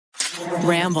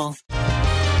Ramble.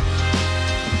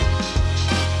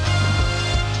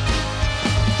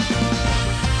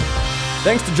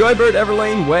 Thanks to Joybird,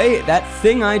 Everlane Way, That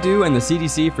Thing I Do, and the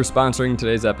CDC for sponsoring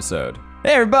today's episode.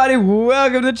 Hey everybody,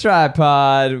 welcome to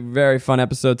TryPod. Very fun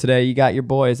episode today. You got your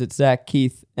boys, it's Zach,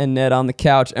 Keith, and Ned on the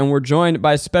couch, and we're joined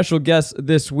by special guests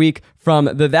this week from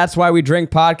the That's Why We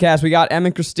Drink podcast. We got Em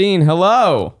and Christine.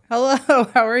 Hello. Hello,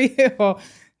 how are you?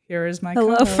 Here is my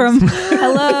co-host.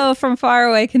 Hello from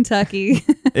faraway Kentucky.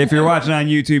 If you're watching on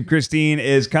YouTube, Christine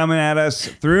is coming at us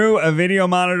through a video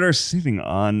monitor sitting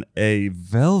on a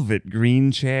velvet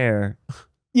green chair.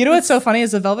 You know what's so funny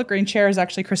is the velvet green chair is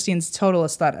actually Christine's total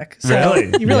aesthetic. So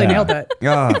Really? You really nailed it.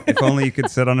 Oh, if only you could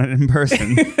sit on it in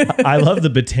person. I love the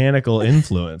botanical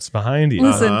influence behind you.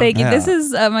 Listen, thank you. Yeah. This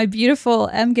is my beautiful,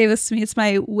 Em gave this to me. It's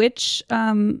my witch,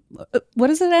 what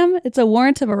is it, Em? It's a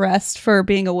warrant of arrest for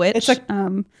being a witch. It's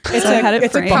a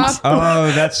framed.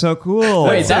 Oh, that's so cool.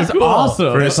 Wait, that's cool.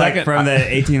 awesome. For a second, from the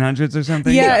 1800s or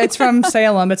something? Yeah, it's from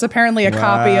Salem. It's apparently a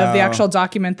copy of the Wow. actual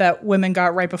document that women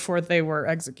got right before they were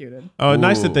executed. Oh,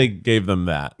 nice that they gave them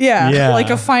that. Yeah, Yeah.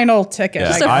 like a final ticket.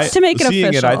 Yeah. I guess. To make it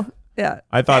seeing it, official. Yeah.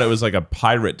 I thought it was like a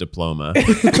pirate diploma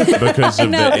because of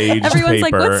No, the aged everyone's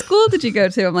paper. like, what school did you go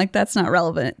to? I'm like, that's not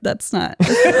relevant. That's not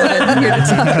what I'm here to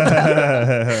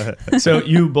talk about. So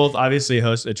you both obviously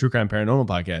host a true crime paranormal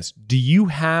podcast. Do you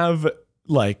have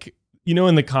like, you know,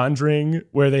 in The Conjuring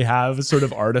where they have sort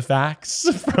of artifacts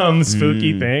from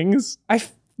spooky things?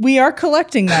 We are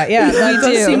collecting that. Yeah, that We does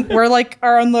do. seem, we're like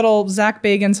our own little Zach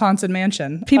Bagans haunted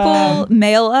mansion. People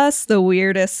mail us the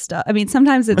weirdest stuff. I mean,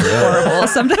 sometimes it's horrible.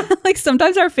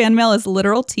 Sometimes our fan mail is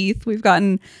literal teeth. We've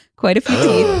gotten quite a few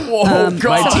teeth.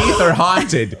 My teeth are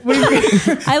haunted.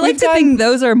 I like to think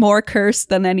those are more cursed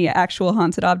than any actual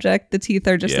haunted object. The teeth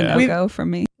are just a no-go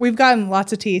from me. We've gotten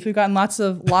lots of teeth. We've gotten lots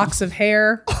of locks of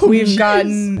hair. We've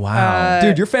gotten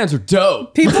Dude, your fans are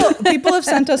dope. people have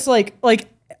sent us like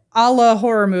a la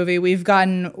horror movie. We've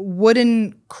gotten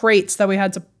wooden crates that we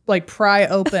had to like pry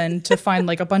open to find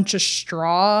like a bunch of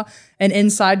straw, and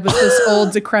inside was this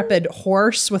old decrepit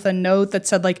horse with a note that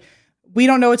said like, we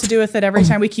don't know what to do with it. Every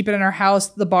time we keep it in our house,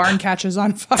 the barn catches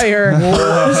on fire.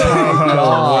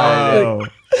 Whoa.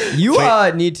 You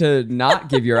need to not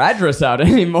give your address out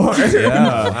anymore.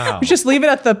 Wow. We just leave it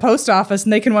at the post office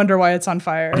and they can wonder why it's on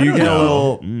fire. Do you get a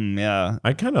little, yeah.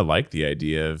 I kind of like the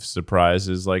idea of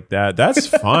surprises like that. That's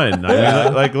fun. I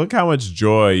mean, like, look how much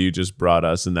joy you just brought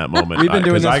us in that moment. We've been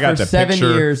doing 'Cause this I got for to 7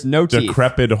 picture years, no teeth.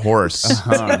 decrepit horse.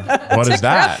 What is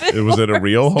that? Was it a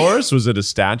real horse? Was it a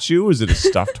statue? Was it a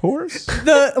stuffed horse?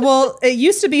 Well, it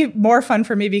used to be more fun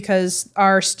for me because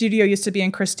our studio used to be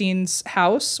in Christine's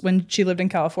house when she lived in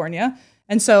California.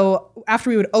 And so after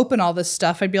we would open all this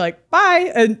stuff, I'd be like,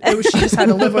 bye. And she just had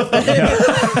to live with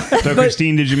it. So,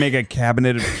 Christine, did you make a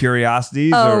cabinet of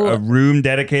curiosities or a room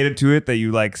dedicated to it that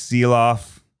you like seal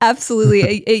off? Absolutely.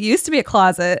 It used to be a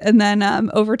closet. And then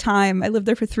over time, I lived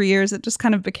there for 3 years. It just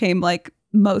kind of became like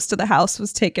most of the house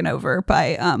was taken over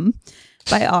by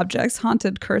objects,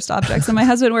 haunted, cursed objects. And my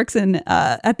husband works in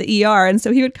at the ER. And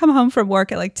so he would come home from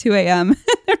work at like 2 a.m.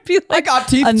 There'd be like, I got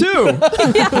teeth too.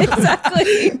 Yeah,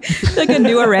 exactly. Like a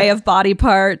new array of body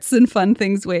parts and fun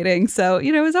things waiting. So,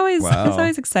 you know, it was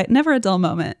always exciting. Never a dull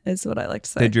moment is what I like to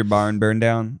say. Did your barn burn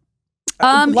down?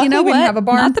 Luckily you know we what? didn't have a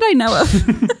barn. Not that I know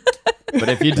of. But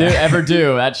if you ever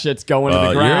do, that shit's going to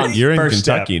the ground. You're in First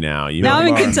Kentucky step. now. You Now know, I'm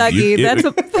in Kentucky.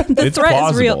 The it's threat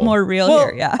plausible. is more real Well,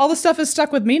 here. Yeah. all the stuff is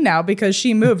stuck with me now because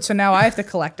she moved. So now I have to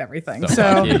collect everything. So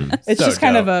fucking- it's so just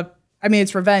kind dope. of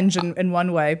it's revenge in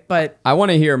one way. But I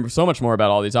want to hear so much more about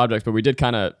all these objects, but we did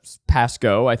kind of pass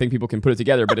go. I think people can put it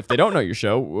together. But if they don't know your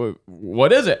show,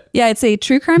 what is it? Yeah, it's a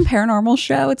true crime paranormal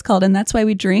show. It's called And That's Why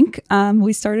We Drink.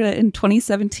 We started it in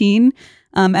 2017.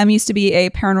 Em used to be a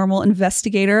paranormal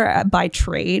investigator by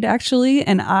trade, actually,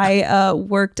 and I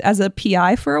worked as a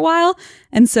PI for a while.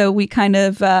 And so we kind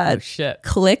of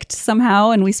clicked somehow,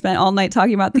 and we spent all night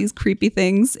talking about these creepy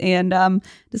things and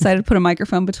decided to put a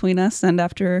microphone between us. And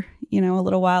after, a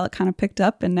little while, it kind of picked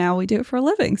up, and now we do it for a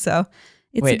living. So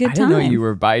it's a good time. I didn't know you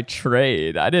were by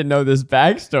trade. I didn't know this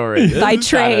backstory. By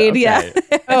trade, yeah.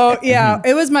 oh yeah,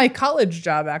 it was my college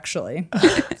job actually.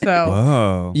 So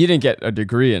Whoa. You didn't get a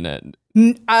degree in it.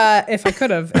 if I could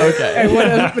have, Okay. I would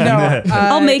have. No,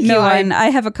 I'll make you one. I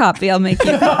have a copy. I'll make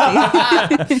you a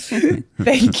copy.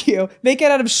 Thank you. Make it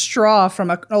out of straw from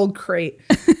an old crate.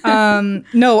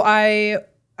 No, I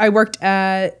worked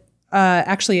at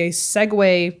actually a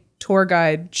Segway tour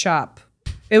guide shop.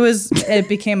 It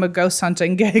became a ghost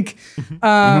hunting gig.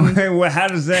 Well, how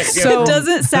does that go? So- It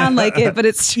doesn't sound like it, but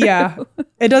it's true. Yeah,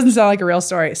 it doesn't sound like a real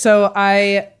story. So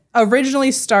I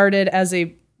originally started as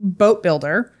a boat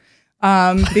builder.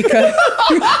 Because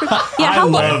Yeah, I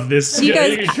love this. You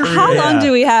guys, how long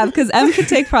do we have? Because Em could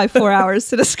take probably 4 hours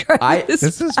to describe this.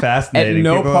 This is fascinating. At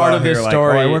no People part out of this here are like,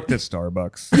 story- I worked at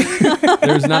Starbucks.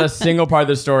 There's not a single part of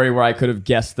the story where I could have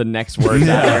guessed the next words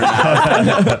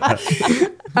out.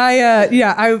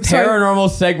 Paranormal Paranormal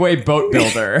Segway boat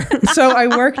builder. So I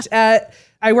worked at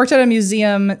a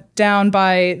museum down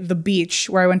by the beach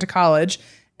where I went to college,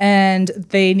 and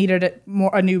they needed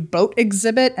a new boat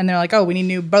exhibit, and they're like, "Oh, we need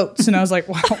new boats." And I was like,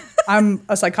 "Well, I'm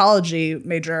a psychology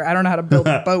major. I don't know how to build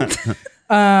a boat."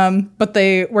 But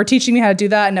they were teaching me how to do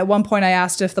that. And at one point, I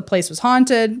asked if the place was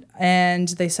haunted, and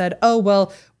they said, "Oh,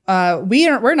 well,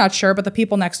 we're not sure, but the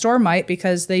people next door might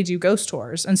because they do ghost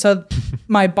tours." And so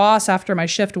my boss, after my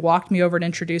shift, walked me over and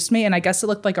introduced me, and I guess it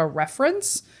looked like a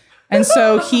reference. And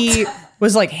so he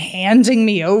was like handing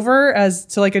me over as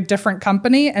to like a different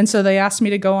company. And so they asked me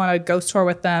to go on a ghost tour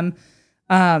with them.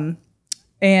 And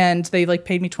they like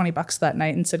paid me $20 that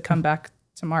night and said, come back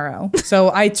tomorrow.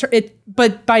 So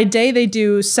but by day they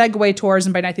do Segway tours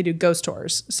and by night they do ghost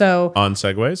tours. So On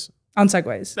Segways? on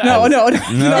Segways. No.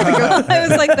 I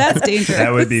was like, that's dangerous.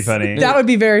 That would be funny. That would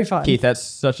be very fun. Keith, that's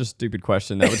such a stupid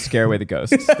question. That would scare away the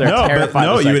ghosts. They're No, but terrified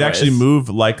no, of you would Segways. actually move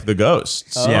like the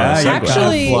ghosts. Oh. Yeah, on you Segway.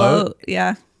 Actually- Float,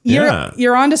 yeah.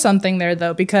 You're onto something there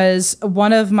though, because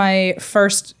one of my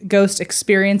first ghost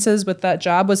experiences with that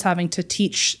job was having to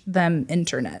teach them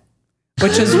internet,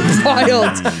 which is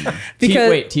wild.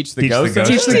 Because teach the Teach the ghosts? ghosts.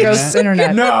 teach the ghosts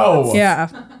internet. No. Yeah,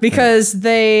 because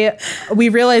we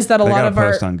realized that a They lot got of to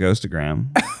our post on Ghostagram.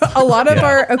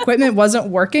 our equipment wasn't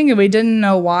working, and we didn't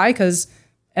know why. Because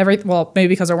maybe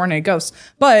because there weren't any ghosts,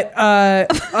 but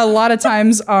a lot of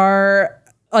times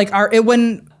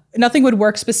nothing would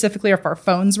work specifically if our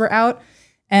phones were out.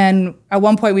 And at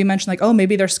one point we mentioned like, oh,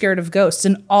 maybe they're scared of ghosts,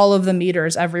 and all of the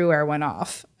meters everywhere went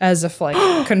off as if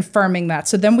like confirming that.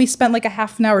 So then we spent like a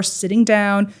half an hour sitting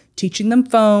down, teaching them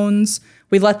phones.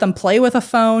 We let them play with a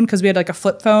phone because we had like a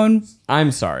flip phone.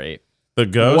 I'm sorry. The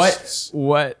ghosts?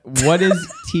 What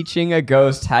is teaching a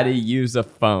ghost how to use a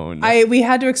phone? We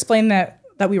had to explain that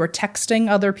we were texting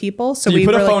other people. So you we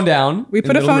put were a phone down. We in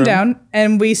put the a middle phone of the room. down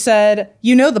and we said,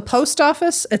 the post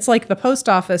office? It's like the post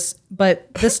office,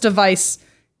 but this device,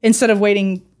 instead of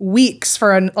waiting weeks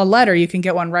for a letter, you can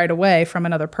get one right away from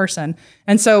another person.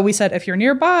 And so we said, if you're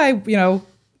nearby,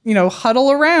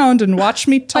 huddle around and watch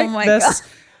me type my this. God.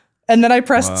 And then I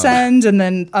pressed send, and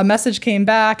then a message came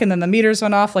back, and then the meters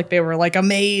went off like they were like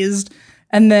amazed.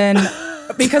 And then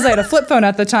because I had a flip phone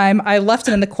at the time, I left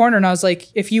it in the corner, and I was like,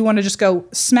 if you want to just go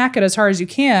smack it as hard as you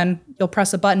can, you'll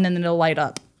press a button and then it'll light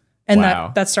up. And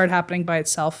Wow. that started happening by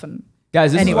itself. And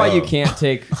Guys, this Anyway. is why you can't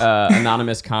take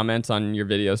anonymous comments on your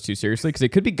videos too seriously, because it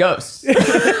could be ghosts.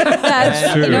 That's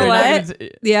And you know you're not what? gonna-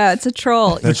 Yeah, it's a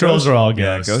troll. The trolls are all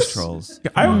Yeah, ghosts. ghost trolls.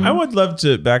 I would love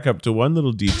to back up to one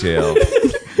little detail.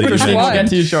 that you Christian, we'll mentioned. get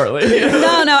to you shortly.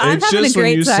 No, I'm It's having a just when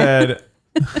great you time.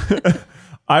 said,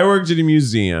 I worked at a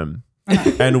museum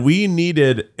and we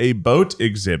needed a boat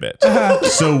exhibit.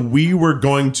 So we were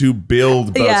going to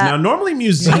build boats. Yeah. Now, normally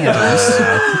museums That's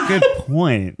a good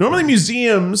point.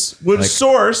 would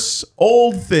source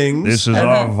old things. This is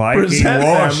our Viking present them,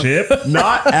 warship.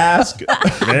 not ask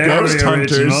ghost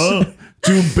hunters original.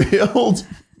 to build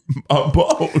a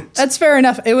boat. that's fair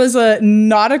enough. It was a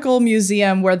nautical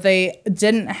museum where they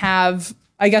didn't have,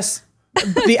 I guess,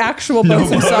 the actual boats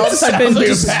themselves had been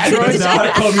destroyed. The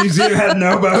nautical museum had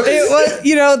no boats. It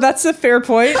was, that's a fair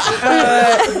point.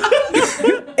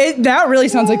 That really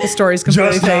sounds like the story's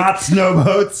completely Just fake. yachts, no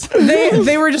boats.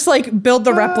 They were just like, build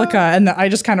the replica, and I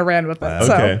just kind of ran with it.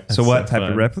 Okay. So what so type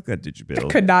fun. of replica did you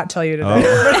build? Could not tell you today.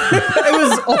 It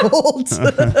was old.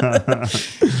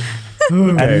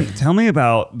 And tell me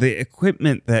about the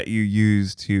equipment that you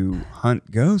use to hunt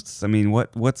ghosts. I mean,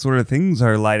 what sort of things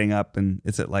are lighting up, and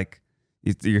is it like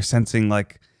you're sensing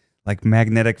like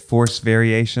magnetic force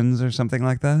variations or something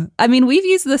like that? I mean, we've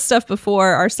used this stuff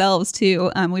before ourselves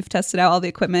too. We've tested out all the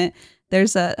equipment.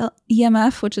 There's a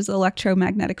EMF, which is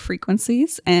electromagnetic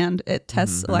frequencies, and it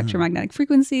tests electromagnetic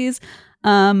frequencies.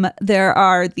 There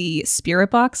are the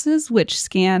spirit boxes, which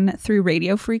scan through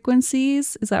radio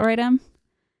frequencies. Is that right, Em?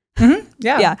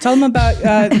 Yeah. Tell them about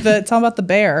the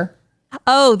bear.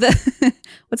 Oh,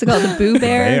 what's it called? The Boo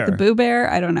Bear? Bear. The Boo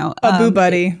Bear? I don't know. A Boo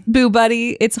Buddy. Boo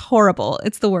Buddy. It's horrible.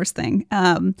 It's the worst thing.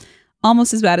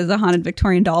 Almost as bad as a haunted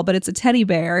Victorian doll, but it's a teddy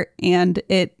bear, and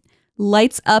it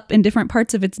lights up in different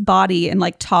parts of its body and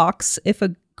like talks if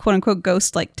a quote unquote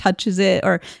ghost like touches it,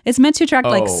 or it's meant to attract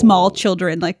like small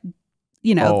children, like,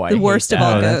 I the hate worst of that.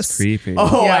 all Oh, that's ghosts. creepy.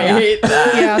 Oh, I hate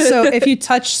that. Yeah, so if you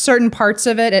touch certain parts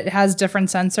of it, it has different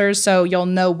sensors, so you'll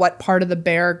know what part of the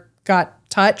bear got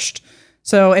touched.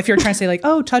 So if you're trying to say like,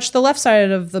 oh, touch the left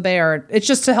side of the bear, it's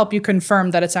just to help you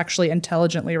confirm that it's actually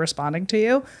intelligently responding to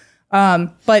you.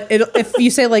 But if you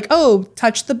say like, oh,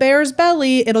 touch the bear's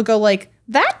belly, it'll go like,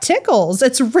 that tickles.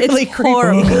 It's really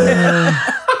creepy.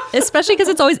 Especially because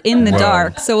it's always in the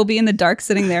dark. So we'll be in the dark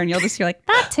sitting there and you'll just hear like,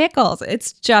 that tickles.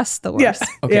 It's just the worst.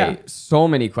 Okay, so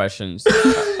many questions.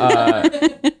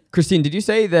 Christine, did you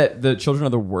say that the children are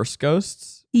the worst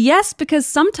ghosts? Yes, because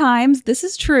sometimes, this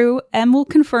is true, Em will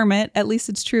confirm it, at least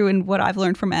it's true in what I've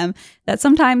learned from Em, that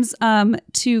sometimes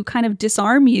to kind of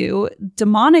disarm you,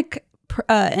 demonic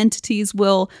entities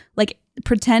will like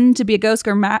pretend to be a ghost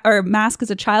or mask as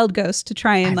a child ghost to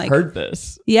try and I've heard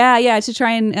this. Yeah, to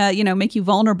try and make you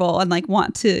vulnerable and like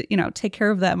want to take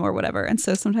care of them or whatever. And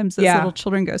so sometimes those little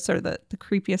children ghosts are the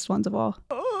creepiest ones of all.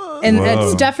 And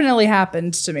it's definitely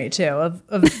happened to me too.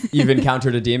 You've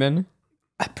encountered a demon?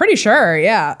 Pretty sure,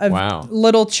 yeah. Wow.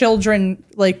 Little children,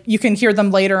 like you can hear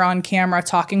them later on camera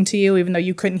talking to you, even though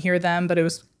you couldn't hear them, but it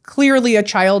was clearly a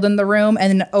child in the room.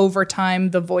 And then over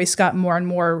time, the voice got more and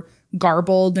more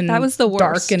garbled and that was the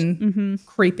dark worst. and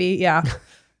creepy. Yeah.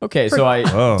 Okay, so I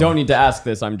don't need to ask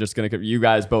this. I'm just going to... You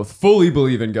guys both fully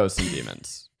believe in ghosts and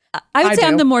demons. I would say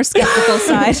I'm do. the more skeptical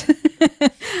side.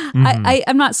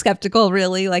 I'm not skeptical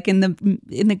really. Like in the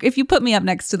if you put me up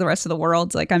next to the rest of the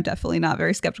world, like I'm definitely not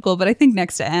very skeptical. But I think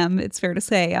next to Em, it's fair to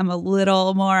say I'm a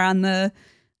little more on the,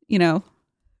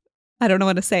 I don't know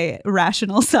what to say,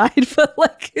 rational side, but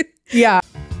like Yeah.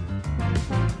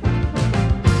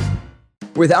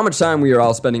 With how much time we are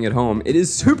all spending at home, it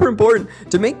is super important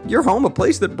to make your home a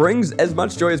place that brings as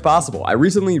much joy as possible. I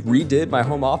recently redid my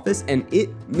home office and it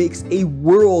makes a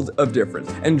world of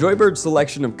difference. And Joybird's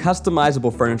selection of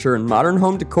customizable furniture and modern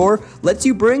home decor lets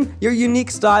you bring your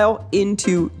unique style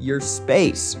into your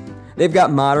space. They've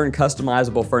got modern,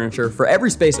 customizable furniture for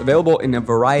every space, available in a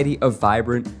variety of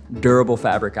vibrant, durable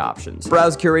fabric options.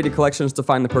 Browse curated collections to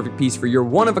find the perfect piece for your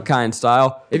one-of-a-kind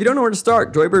style. If you don't know where to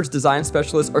start, Joybird's design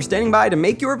specialists are standing by to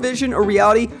make your vision a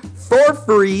reality for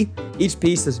free. Each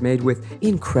piece is made with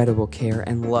incredible care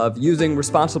and love, using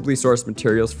responsibly sourced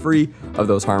materials free of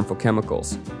those harmful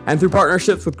chemicals. And through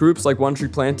partnerships with groups like One Tree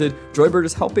Planted, Joybird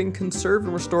is helping conserve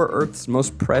and restore Earth's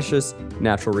most precious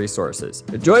natural resources.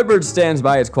 Joybird stands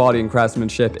by its quality and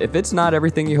craftsmanship. If it's not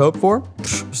everything you hope for,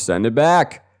 send it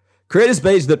back. Create a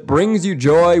space that brings you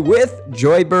joy with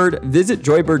Joybird. Visit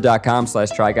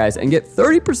joybird.com/tryguys and get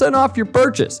 30% off your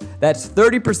purchase. That's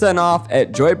 30% off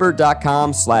at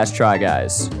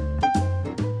joybird.com/tryguys.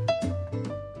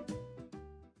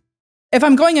 If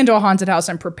I'm going into a haunted house,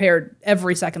 I'm prepared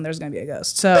every second there's going to be a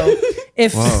ghost. So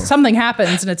if something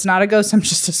happens and it's not a ghost, I'm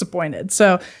just disappointed.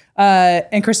 So,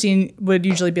 and Christine would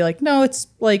usually be like, no, it's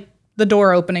like the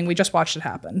door opening. We just watched it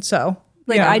happen. So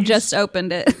I just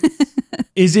opened it.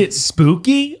 Is it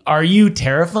spooky? Are you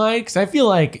terrified? Because I feel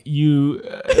like you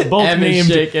both named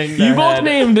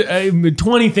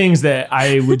 20 things that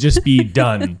I would just be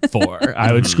done for.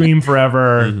 I would scream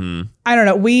forever. Mm-hmm. I don't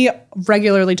know. We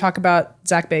regularly talk about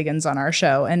Zach Bagans on our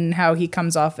show and how he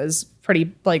comes off as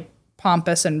pretty like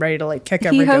pompous and ready to like kick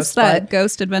every he ghost hosts that butt.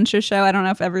 ghost adventure show. I don't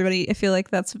know if I feel like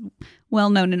that's well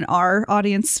known in our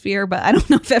audience sphere, but I don't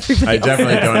know if everybody I else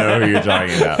definitely does. don't know who you're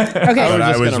talking about. Okay. But I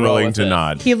just was gonna roll willing with to it.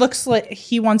 nod. He looks like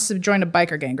he wants to join a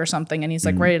biker gang or something, and he's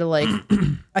like ready to like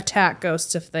attack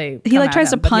ghosts if they. He come like at tries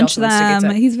to him, but he punch also wants to get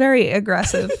them. to- He's a very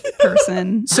aggressive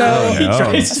person. So He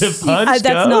tries to punch That's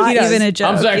ghosts? not He does. even a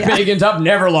joke. I'm Zach yeah. Bagans. I've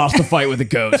never lost a fight with a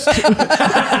ghost.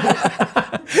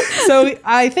 So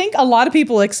I think a lot of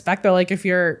people expect that like if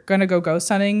you're gonna go ghost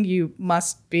hunting, you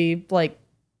must be like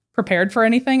prepared for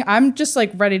anything. I'm just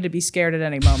like ready to be scared at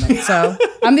any moment. So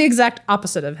I'm the exact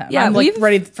opposite of him. Yeah, I'm like we've-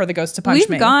 ready for the ghost to punch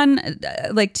me. We've gone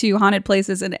like to haunted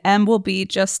places, and M will be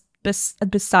just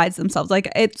besides themselves. Like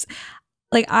it's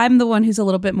like I'm the one who's a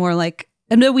little bit more like.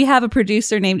 I know we have a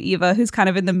producer named Eva who's kind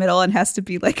of in the middle and has to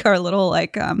be like our little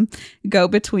like go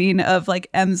between of like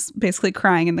M's basically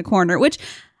crying in the corner, which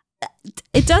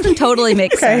it doesn't totally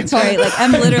make sense, right? Like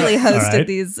M literally hosted right.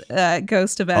 these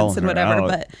ghost events and her whatever, out.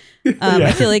 but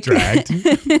I feel like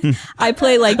I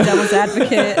play like devil's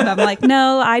advocate, and I'm like,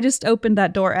 no, I just opened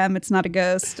that door, M. It's not a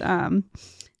ghost. And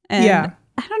Yeah.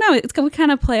 I don't know. We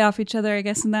kind of play off each other, I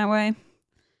guess, in that way.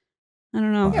 I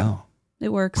don't know. Wow. It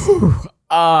works.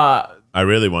 I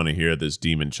really want to hear this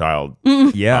demon child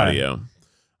Yeah. audio.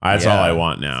 That's Yeah. all I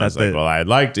want now. That's It's like, it. well, I'd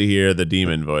like to hear the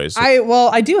demon voice.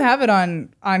 I do have it on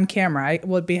camera. I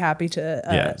would be happy to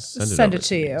Yes, send over it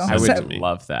to you. me. I Send it to would me.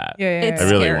 love that. Yeah, yeah, It's yeah.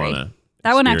 I really scary. want to.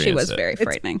 That one actually was experience very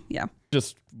it. frightening. Yeah.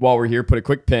 Just while we're here, put a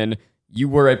quick pin. you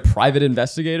were a private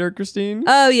investigator, Christine?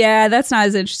 Oh yeah, that's not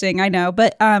as interesting. I know,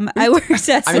 but I worked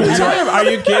at. Are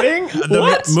you kidding?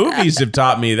 The movies have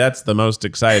taught me that's the most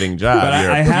exciting job. But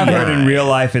I have heard in real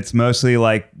life it's mostly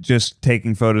like just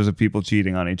taking photos of people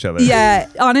cheating on each other. Yeah,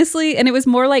 honestly, and it was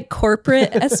more like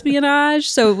corporate espionage,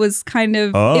 so it was kind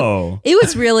of. It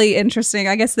was really interesting.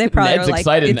 I guess they probably Ned's were like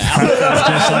excited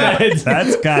now.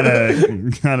 That's kind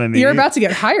of neat. You're about to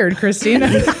get hired, Christine.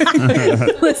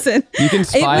 Listen, You can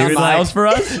spy on Miles for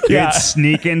us? You'd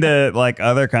sneak into like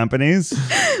other companies.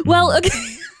 well, okay.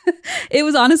 It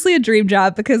was honestly a dream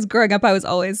job because growing up I was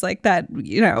always like that,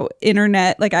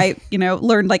 internet, like I,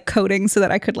 learned like coding so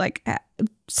that I could like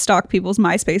stalk people's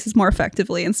MySpaces more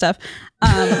effectively and stuff.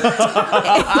 And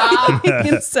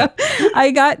so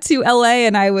I got to LA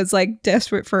and I was like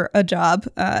desperate for a job,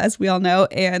 as we all know.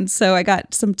 And so I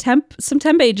got some temp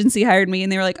agency hired me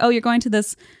and they were like, oh, you're going to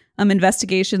this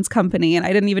investigations company, and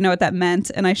I didn't even know what that meant.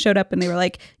 And I showed up and they were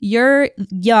like, you're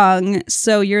young,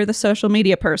 so you're the social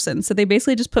media person. So they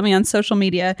basically just put me on social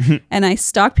media and I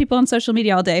stalked people on social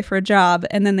media all day for a job.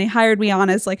 And then they hired me on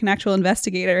as like an actual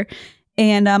investigator.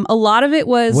 And a lot of it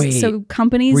was so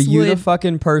companies Were you the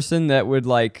fucking person that would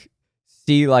like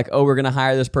see like, oh, we're gonna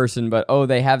hire this person, but oh,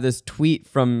 they have this tweet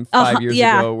from 5 years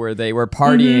ago where they were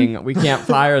partying. We can't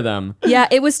fire them. Yeah,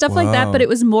 it was stuff like that, but it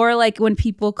was more like when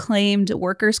people claimed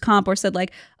workers' comp or said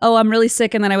like, oh, I'm really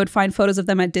sick, and then I would find photos of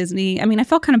them at Disney. I mean, I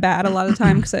felt kind of bad a lot of the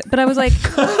time, but I was like,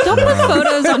 don't put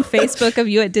photos on Facebook of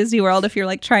you at Disney World if you're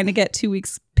like trying to get 2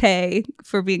 weeks pay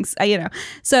for being,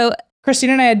 So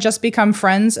Christine and I had just become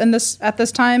friends at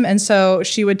this time, and so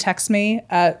she would text me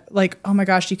at like, "Oh my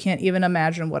gosh, you can't even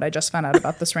imagine what I just found out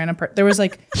about this random person." There was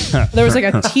like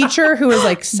a teacher who was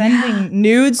like sending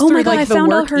nudes through like the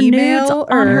found all work her email nudes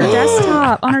on her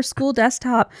desktop, on her school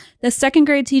desktop. The second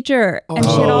grade teacher, and she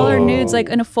had all her nudes like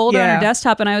in a folder on her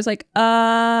desktop, and I was like,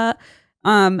 stuff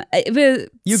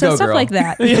girl. like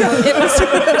that.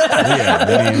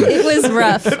 It was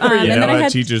rough. And then I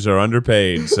had teachers are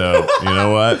underpaid, so you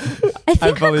know what? I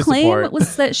think her claim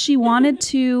was that she wanted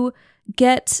to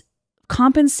get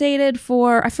compensated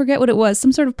for, I forget what it was,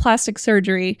 some sort of plastic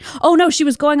surgery. Oh no, she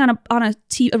was going on a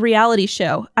reality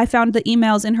show. I found the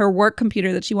emails in her work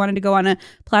computer that she wanted to go on a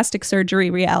plastic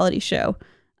surgery reality show.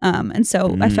 And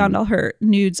so I found all her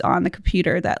nudes on the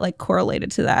computer that like correlated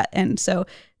to that. And so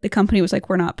the company was like,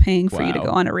 we're not paying for you to go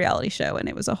on a reality show. And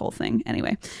it was a whole thing.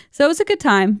 Anyway, so it was a good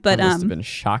time, but that must have been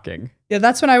shocking. Yeah,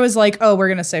 that's when I was like, oh, we're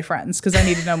going to say friends because I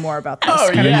need to know more about this.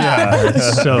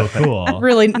 That's so cool.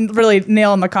 Really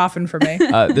nail in the coffin for me.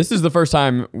 This is the first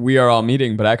time we are all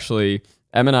meeting, but actually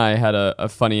Em and I had a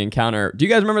funny encounter. Do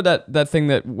you guys remember that thing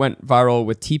that went viral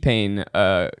with T-Pain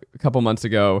a couple months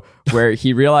ago where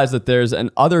he realized that there's an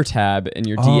other tab in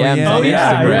your DMs on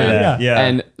Instagram? Yeah.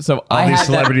 And so all these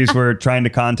celebrities were trying to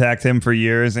contact him for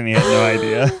years and he had no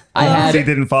idea. He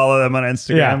didn't follow them on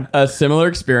Instagram. A similar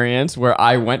experience where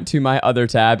I went to my other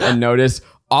tab and noticed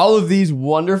all of these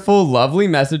wonderful, lovely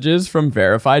messages from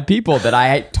verified people that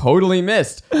I totally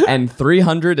missed. And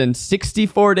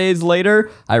 364 days later,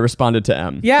 I responded to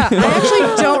M. Yeah, I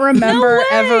actually don't remember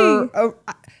ever.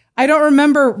 I don't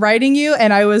remember writing you,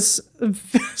 and I was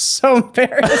so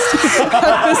embarrassed.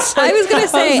 I was going to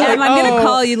say, I'm going to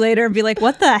call you later and be like,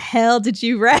 what the hell did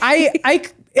you write?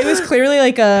 It was clearly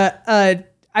like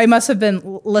I must have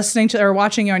been listening to or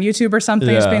watching you on YouTube or something,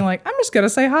 just being like, I'm just going to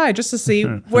say hi just to see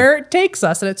where it takes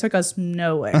us. And it took us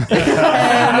nowhere.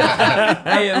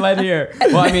 Hey, it led here.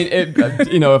 Well, I mean,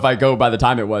 if I go by the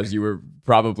time it was, you were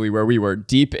probably where we were,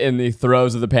 deep in the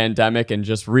throes of the pandemic and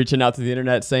just reaching out to the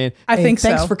internet saying, I think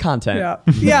thanks so. for content.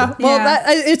 Yeah. Well,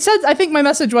 it said, I think my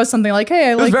message was something like,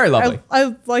 hey, very lovely.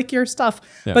 I like your stuff.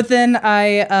 Yeah. But then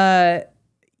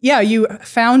you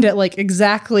found it like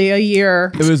exactly a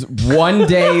year. It was 1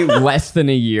 day less than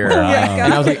a year.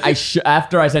 And I was like,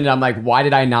 after I sent it, I'm like, why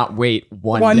did I not wait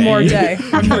one more day?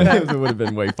 It would have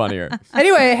been way funnier.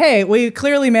 Anyway, hey, we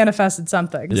clearly manifested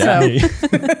something. So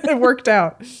it worked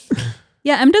out.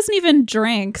 Yeah, Em doesn't even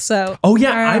drink, so. Oh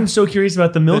yeah, I'm so curious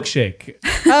about the milkshake.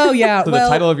 Oh yeah. So the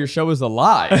title of your show is a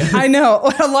lie. I know.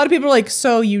 A lot of people are like,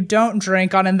 so you don't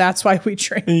drink and that's why we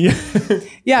drink.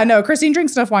 Yeah, no, Christine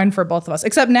drinks enough wine for both of us.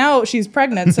 Except now she's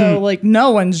pregnant, so like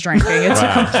no one's drinking. It's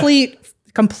a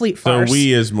complete farce. So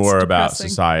we is more about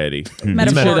society. You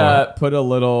should put a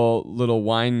little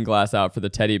wine glass out for the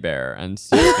teddy bear and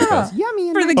see if it goes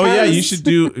yummy. For the ghost. Yeah, you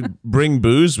should bring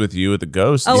booze with you with the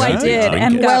ghost. Oh, I did,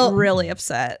 and got really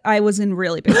upset. I was in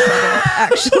really big trouble,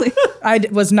 actually. I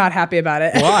was not happy about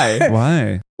it. Why?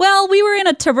 Why? Well, we were in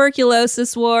a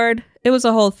tuberculosis ward, It was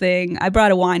a whole thing. I brought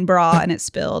a wine bra and it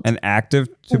spilled. An active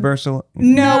tuberculosis?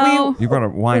 No, You brought a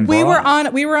wine we bra?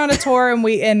 we were on a tour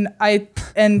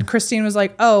and Christine was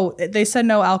like, oh, they said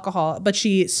no alcohol, but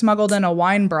she smuggled in a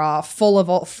wine bra full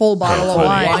bottle of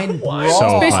wine. So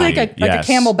It's basically funny. like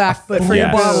a Camelback, but for your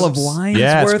Yes. bottle boobs. of wine?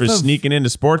 Yeah, it's worth for of... sneaking into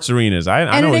sports arenas. I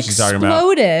And know it what she's talking about.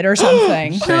 exploded or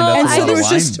something. that's And a so lot there of was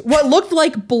wine. just what looked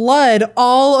like blood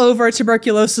all over a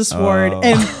tuberculosis ward.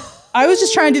 And I was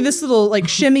just trying to do this little like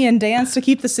shimmy and dance to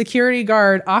keep the security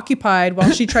guard occupied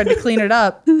while she tried to clean it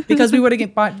up because we would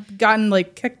have gotten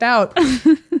like kicked out.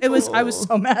 I was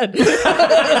so mad.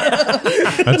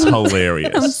 That's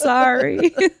hilarious. I'm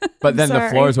sorry. But then the Sorry.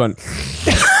 floors went.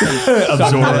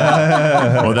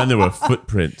 Well, then there were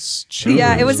footprints.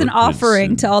 Yeah, it was an Children's offering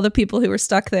footprints to all the people who were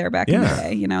stuck there back in the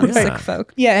Yeah. day, the sick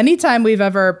folk. Yeah, anytime we've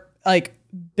ever like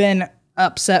been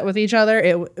upset with each other,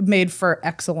 it made for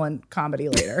excellent comedy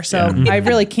later. So I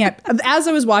really can't. As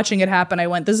I was watching it happen, I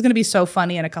went, "This is going to be so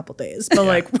funny in a couple days." But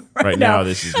like Right now,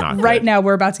 this is not Right good. now,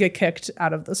 we're about to get kicked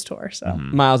out of this tour. So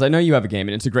Miles, I know you have a game,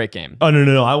 and it's a great game. Oh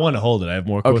no! I want to hold it. I have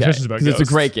more Okay, questions about because it's a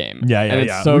ghosts. great game. Yeah, and it's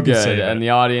yeah. so We can say good, that. and the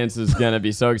audience is gonna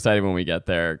be so excited when we get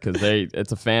there because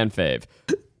it's a fan fave.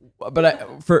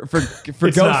 But for It's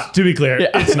ghosts, not. To be clear,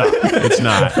 it's not. It's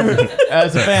not.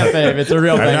 as a fan fave, it's a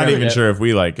real thing. I'm not I even forget. sure if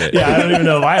we like it. Yeah, I don't even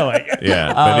know if I like it.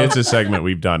 Yeah, but it's a segment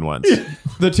we've done once.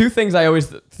 The two things I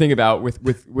always think about with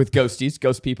ghosties,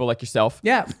 ghost people like yourself,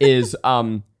 Yeah. is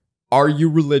are you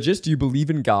religious? Do you believe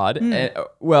in God? And,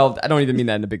 well, I don't even mean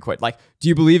that in a big quote. Like, do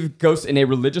you believe ghosts in a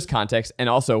religious context? And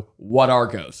also, what are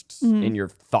ghosts in your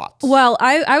thoughts? Well,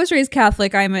 I was raised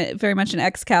Catholic. I'm very much an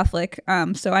ex-Catholic.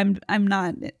 So I'm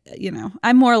not,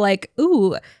 I'm more like,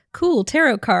 ooh, cool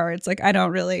tarot cards. Like I'm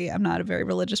not a very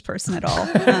religious person at all.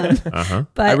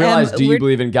 But I realize, do you we're-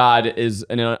 believe in God is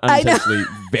an unintentionally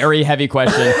very heavy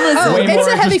question. Way it's more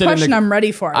a heavy interested in question. the- I'm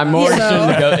ready for. I'm though. more So-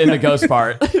 interested in the ghost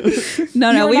part.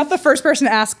 No, You're we not the first person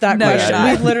to ask that No, you're question.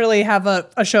 not. We literally have a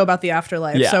show about the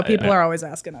afterlife, Yeah, so people yeah. are always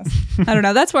asking us. I don't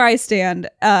know. That's where I stand.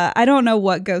 I don't know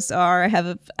what ghosts are.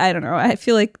 I don't know. I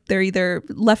feel like they're either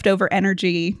leftover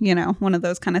energy, one of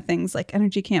those kind of things, like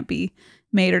energy can't be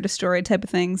made or destroyed type of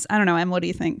things. I don't know. Em, what do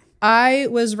you think? I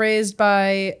was raised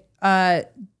by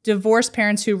divorced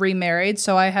parents who remarried.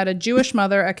 So I had a Jewish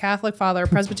mother, a Catholic father, a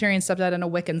Presbyterian stepdad, and a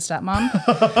Wiccan stepmom.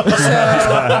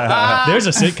 There's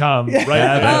a sitcom right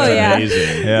That's Oh, yeah.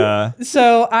 amazing. Yeah.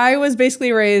 So I was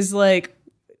basically raised like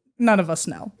none of us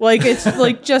know. Like it's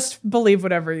like just believe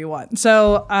whatever you want.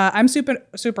 So I'm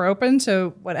super open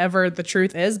to whatever the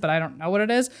truth is, but I don't know what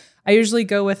it is. I usually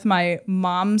go with my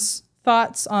mom's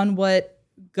thoughts on what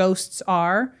ghosts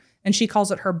are, and she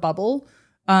calls it her bubble.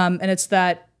 And it's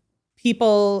that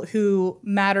people who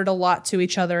mattered a lot to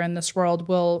each other in this world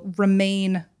will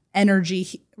remain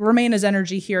as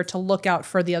energy here to look out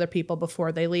for the other people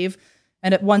before they leave.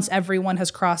 And once everyone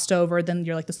has crossed over, then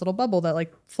you're like this little bubble that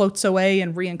like floats away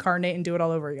and reincarnate and do it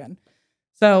all over again.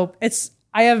 So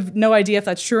I have no idea if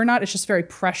that's true or not. It's just very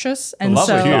precious. And Love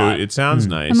so cute. It sounds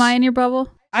nice. Am I in your bubble?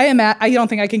 I don't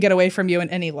think I can get away from you in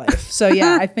any life. So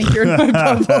yeah, I think you're in my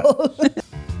bubble.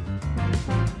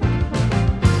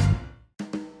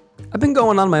 I've been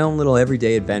going on my own little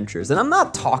everyday adventures, and I'm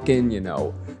not talking,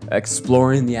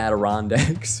 exploring the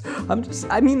Adirondacks.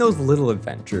 I mean those little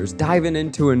adventures, diving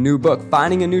into a new book,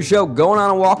 finding a new show, going on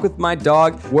a walk with my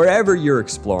dog. Wherever you're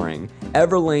exploring,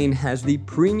 Everlane has the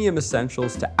premium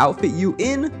essentials to outfit you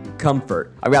in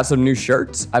comfort. I've got some new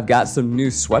shirts, I've got some new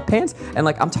sweatpants, and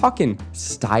I'm talking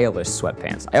stylish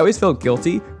sweatpants. I always felt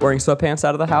guilty wearing sweatpants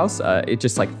out of the house. It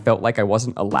just felt like I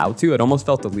wasn't allowed to. It almost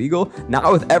felt illegal.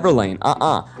 Not with Everlane.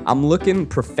 I'm looking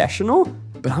professional,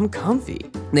 but I'm comfy.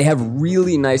 They have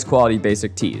really nice quality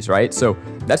basic tees, right? So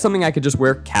that's something I could just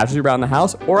wear casually around the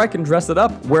house, or I can dress it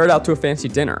up, wear it out to a fancy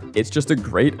dinner. It's just a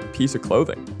great piece of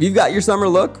clothing. If you've got your summer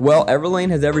look, well,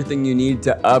 Everlane has everything you need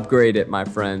to upgrade it, my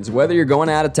friends. Whether you're going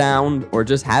out of town or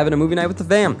just having a movie night with the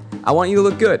fam, I want you to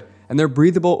look good. And their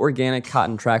breathable organic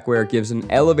cotton trackwear gives an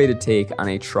elevated take on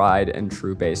a tried and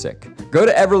true basic. Go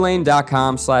to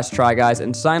everlane.com/tryguys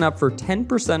and sign up for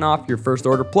 10% off your first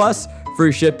order plus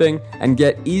free shipping and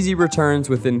get easy returns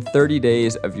within 30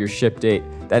 days of your ship date.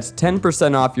 That's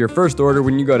 10% off your first order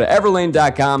when you go to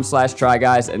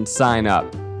everlane.com/tryguys and sign up.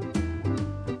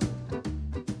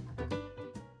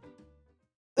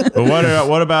 But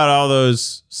what about all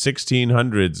those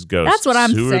 1600s ghosts? That's what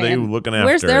I'm Who are they saying. looking after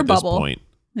Where's their at this bubble? point?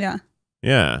 Yeah.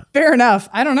 Yeah. Fair enough.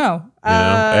 I don't know.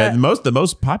 And the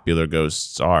most popular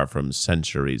ghosts are from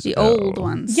centuries The ago. old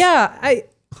ones. Yeah,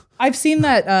 I've seen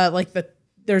that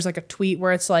there's a tweet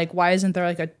where it's like, why isn't there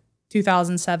a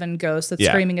 2007 ghost that's Yeah.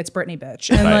 screaming it's Britney bitch,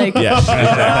 and Right. like,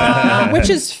 Yeah. which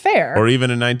is fair. Or even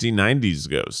a 1990s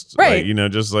ghost. Right. Like, you know,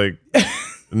 just like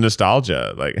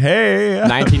nostalgia. Like, hey.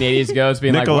 1980s ghost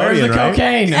being like, where's the Nickelodeon, right?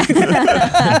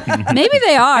 cocaine? Maybe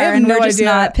they are, have and no we're just idea.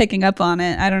 not picking up on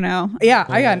it. I don't know. Yeah,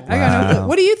 I got no clue.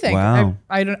 What do you think? Wow.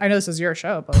 I know this is your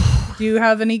show, but do you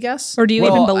have any guess? Or do you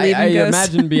even believe I in ghosts?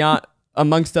 imagine beyond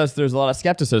amongst us, there's a lot of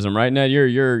skepticism, right? Ned,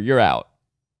 you're out.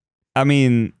 I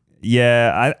mean,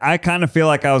 yeah, I kind of feel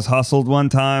like I was hustled one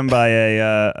time by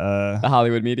The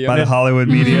Hollywood medium. by the Hollywood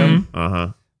medium.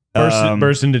 Uh-huh.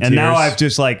 Burst into tears. And now I've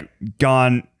just like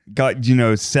got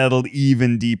settled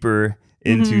even deeper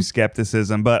into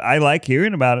skepticism. But I like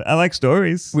hearing about it. I like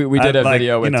stories. We did a like,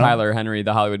 video with you know, Tyler Henry,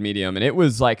 the Hollywood medium, and it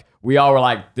was like we all were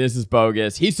like, "This is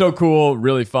bogus. He's so cool,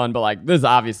 really fun, but like this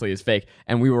obviously is fake."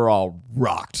 And we were all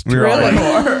rocked. We were all like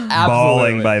Absolutely.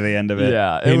 bawling by the end of it.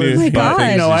 Yeah, He it knew was. my five God.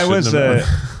 things You know, he I was shouldn't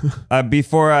have known.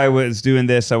 before I was doing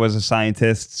this, I was a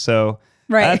scientist. So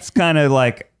Right. that's kind of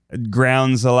like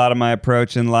grounds a lot of my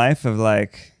approach in life of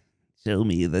like, show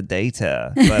me the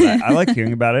data. But I like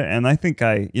hearing about it. And I think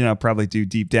I, probably do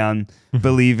deep down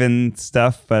believe in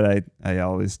stuff, but I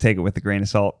always take it with a grain of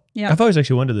salt. Yeah. I've always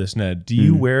actually wondered this, Ned. Do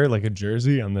you wear like a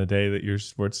jersey on the day that your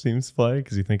sports teams play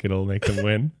because you think it'll make them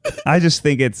win? I just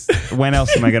think it's, when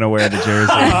else am I going to wear the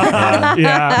jersey?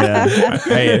 Yeah.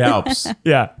 Hey, it helps.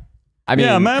 Yeah. I mean,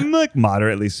 I'm like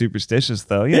moderately superstitious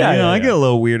though. I get a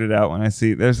little weirded out when I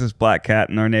see there's this black cat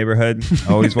in our neighborhood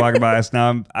always walking by us.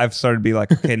 Now I've started to be like,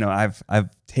 okay, no, I've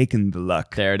taken the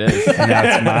luck. there it is. And now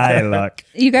it's my luck.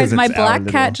 You guys, 'Cause my it's our black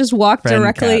little cat just walked friend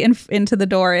directly cat. into the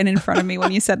door and in front of me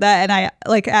when you said that, and I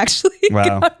like actually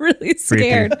Wow. got really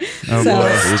scared. Oh, so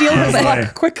boy. Steal his Okay.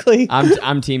 luck quickly.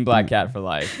 I'm Team Black Cat for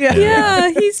life. yeah,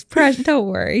 he's precious. Don't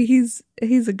worry, he's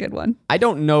a good one. I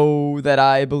don't know that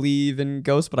I believe in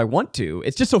ghosts, but I want to.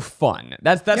 It's just so fun.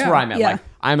 That's where I'm at. Yeah. Like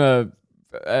I'm a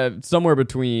somewhere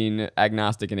between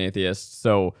agnostic and atheist,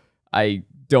 so I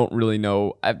don't really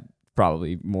know. I'm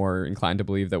probably more inclined to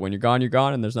believe that when you're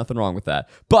gone, and there's nothing wrong with that.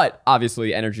 But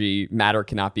obviously, energy, matter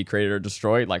cannot be created or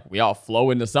destroyed. Like we all flow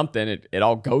into something, it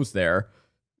all goes there.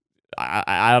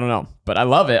 I don't know, but I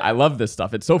love it. I love this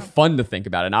stuff. It's so fun to think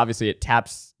about, and obviously, it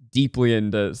taps deeply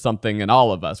into something in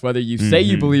all of us. Whether you say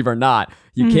you believe or not,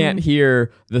 you can't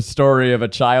hear the story of a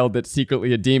child that's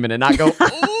secretly a demon and not go,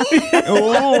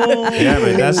 Yeah,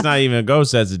 but that's not even a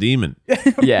ghost. That's a demon.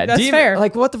 yeah, That's demon. fair.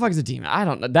 Like, what the fuck is a demon? I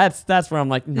don't know. That's where I'm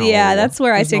like, no. Yeah, that's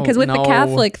where I There's see it. no- Because with no. the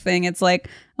Catholic thing, it's like,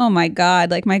 oh my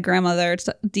God, like my grandmother, it's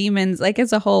demons, like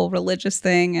it's a whole religious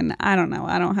thing. And I don't know.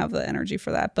 I don't have the energy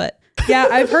for that. But Yeah,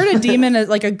 I've heard a demon is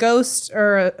like a ghost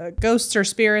or ghosts or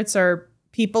spirits are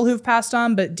people who've passed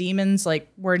on, but demons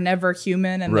like were never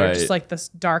human and they're Right. just like this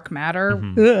dark matter,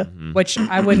 which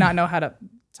I would not know how to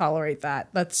tolerate that.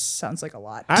 That sounds like a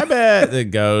lot. I bet the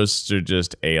ghosts are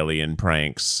just alien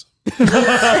pranks.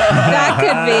 that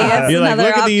could be. That's You're like, another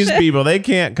look at these option. people. They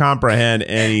can't comprehend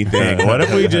anything. What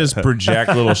if we just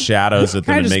project little shadows at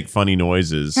them and just- make funny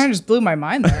noises? Kind of just blew my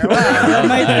mind there. Wow, that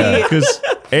might be. Because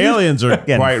aliens are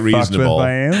Getting quite fucked with reasonable,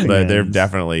 by but they're aliens.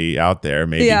 definitely out there,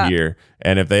 maybe Yeah. here.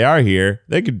 And if they are here,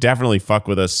 they could definitely fuck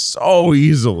with us so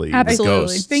easily. Absolutely. I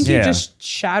Ghosts. think you Yeah. just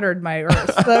shattered my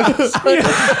earth. That was like-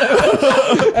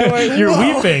 I went, You're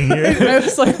 "Whoa." weeping. I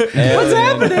was like, what's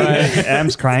happening?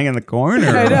 Am's crying in the corner.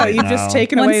 I know, right you've just now.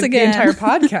 taken Once away again. the entire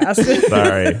podcast.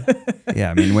 Sorry.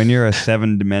 Yeah, I mean, when you're a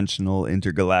 7-dimensional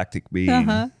intergalactic being,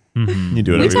 Uh-huh. You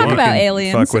do We whatever you talk want. about you can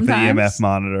aliens fuck with the sometimes. EMF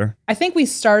monitor. I think we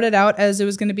started out as it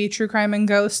was going to be true crime and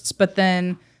ghosts, but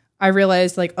then I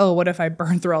realized like, oh, what if I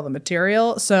burn through all the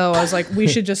material? So I was like, we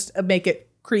should just make it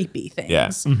creepy things. Yeah.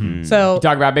 So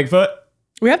Talk about Bigfoot.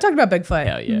 we have talked about Bigfoot.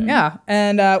 Hell yeah. Yeah.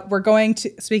 And we're going to,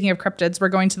 speaking of cryptids, we're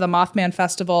going to the Mothman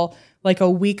Festival like a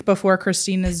week before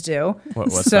Christina's due.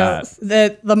 What's so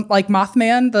the like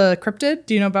Mothman, the cryptid.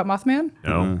 Do you know about Mothman?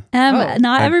 No.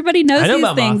 Not everybody knows I know these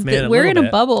about things. Mothman But a we're little in a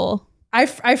bit. bubble. I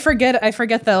forget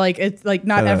that like it's like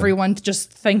not everyone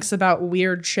just thinks about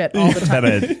weird shit all the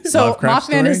time. So Lovecraft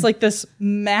Mothman story? is like this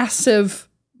massive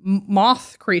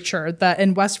moth creature that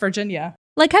in West Virginia.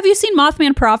 Like, have you seen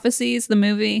Mothman Prophecies, the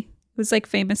movie? It was like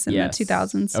famous in Yes. the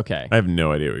 2000s. Okay. I have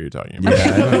no idea what you're talking about.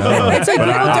 It's like But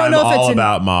people I'm don't know if all it's an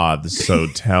about moths, so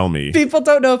tell me. people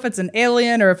don't know if it's an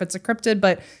alien or if it's a cryptid,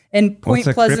 but in Point What's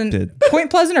a Pleasant, cryptid? Point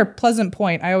Pleasant or Pleasant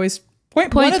Point, I always one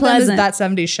of them Pleasant. is That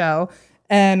 70s Show,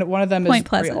 and one of them Point is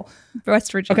Pleasant, real.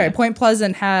 West Virginia. Okay, Point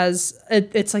Pleasant has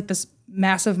it's like this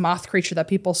massive moth creature that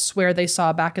people swear they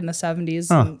saw back in the 70s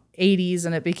and 80s,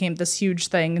 and it became this huge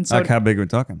thing. And so Like how big are we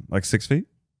talking? Like 6 feet?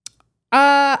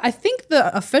 I think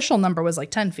the official number was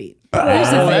like 10 feet.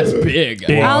 That's big.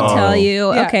 I'll tell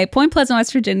you. Yeah. Okay, Point Pleasant,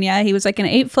 West Virginia. He was like an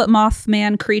 8-foot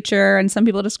Mothman creature, and some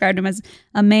people described him as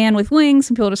a man with wings.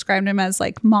 Some people described him as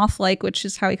like moth-like, which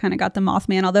is how he kind of got the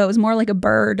Mothman, although it was more like a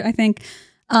bird, I think.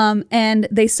 And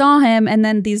they saw him, and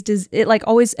then it like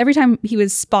always, every time he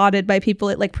was spotted by people,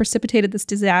 it like precipitated this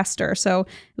disaster. So it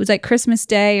was like Christmas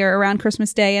Day or around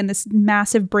Christmas Day, and this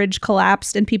massive bridge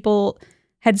collapsed, and people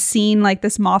had seen like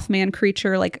this Mothman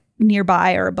creature like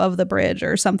nearby or above the bridge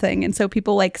or something. And so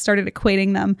people like started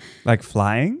equating them Like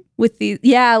flying? with these.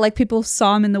 Yeah, like people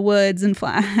saw him in the woods and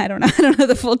fly. I don't know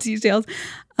the full details.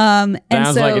 And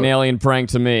Sounds so, like an alien prank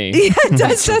to me. Yeah, it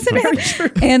does, doesn't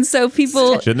it? And so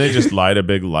people, Shouldn't they just light a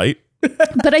big light?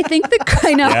 but I think the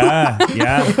kind of Yeah.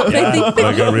 I think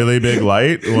Like a really big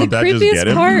light? Won't the that just get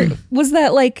creepiest him? part was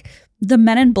that like the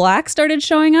Men in Black started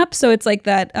showing up. So it's like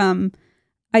that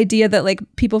idea that like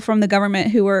people from the government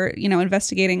who were, you know,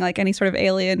 investigating like any sort of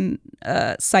alien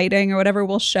sighting or whatever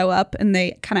will show up, and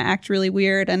they kind of act really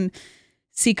weird and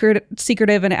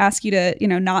secretive and ask you to, you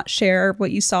know, not share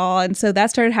what you saw. And so that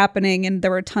started happening, and there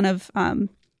were a ton of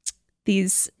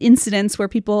these incidents where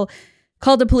people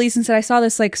called the police and said, I saw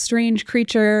this like strange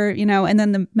creature, you know, and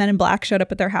then the Men in Black showed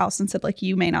up at their house and said like,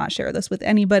 you may not share this with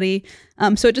anybody.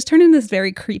 So it just turned into this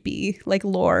very creepy like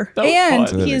lore. And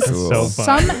fun. he's So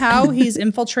fun. somehow he's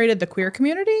infiltrated the queer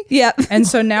community. Yeah. And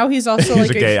so now he's also He's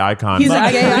like a gay icon. He's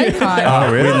a gay icon.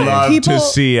 Oh, really? We'd love People- to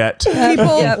see it.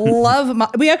 People love.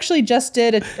 We actually just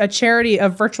did a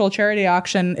virtual charity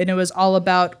auction, and it was all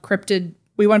about cryptid.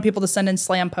 We wanted people to send in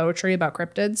slam poetry about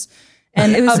cryptids,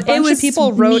 and a bunch of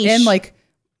people wrote in like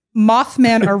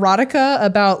Mothman erotica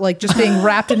about like just being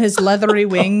wrapped in his leathery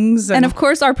wings. And of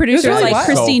course, our producer was really like, wild.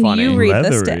 Christine, So funny. you read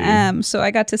this to Leathery. M. So I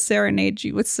got to serenade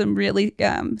you with some really,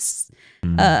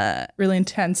 really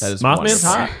intense. That is Mothman's wonderful.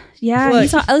 hot. yeah.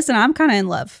 Look. Listen, I'm kind of in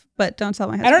love, but don't tell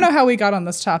my husband. I don't know how we got on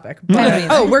this topic, I don't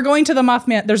but either. we're going to the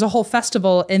Mothman. There's a whole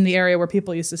festival in the area where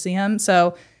people used to see him.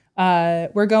 So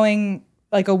we're going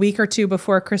like a week or two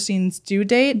before Christine's due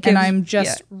date, and I'm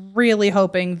just really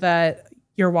hoping that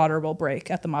your water will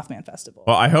break at the Mothman Festival.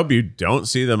 Well, I hope you don't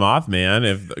see the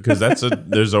Mothman, because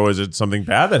there's always something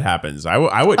bad that happens. I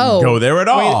wouldn't go there at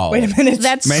all. Wait a minute.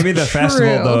 That's Maybe the true.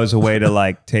 festival though is a way to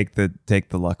like take the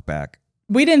luck back.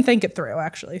 We didn't think it through,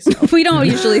 actually. So We don't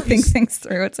usually think things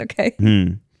through. It's okay.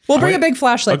 we'll bring a big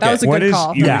flashlight. That Okay. was a What good is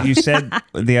call. you said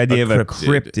the idea of a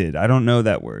cryptid. cryptid. I don't know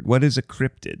that word. What is a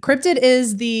cryptid? Cryptid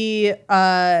is the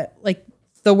like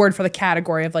the word for the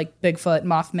category of like Bigfoot,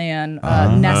 Mothman,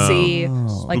 Nessie,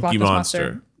 like Spooky Loch Ness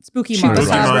monster. Spooky Spooky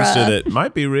monster. monster that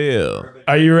might be real.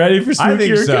 Are you ready for spooky I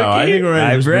think or so. cookie? I think we're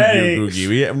ready I'm for ready.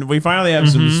 spooky or kooky. We finally have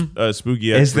some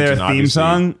spooky. Is there a experts, theme obviously.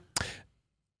 song?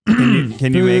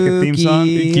 Can you make a theme song?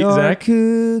 Zach?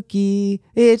 Kooky,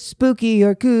 it's spooky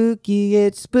or kooky,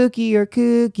 it's spooky or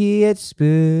kooky, it's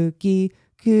spooky,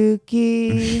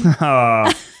 kooky.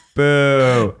 Oh,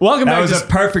 boo. Welcome That back was to a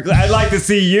perfect. I'd like to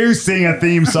see you sing a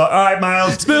theme song. All right,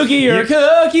 Miles. Spooky or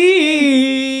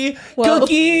cookie, Whoa.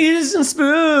 cookies and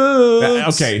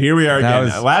spooks. Okay, here we are That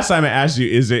again. was- Last time I asked you,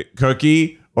 is it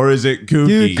cookie or is it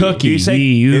kooky? Cookie. You say-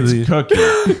 It's cookie.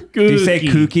 Do you say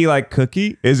kooky like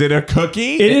cookie? Is it a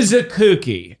cookie? It is a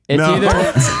cookie. It's No.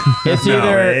 it's No,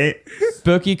 either wait.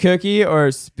 spooky cookie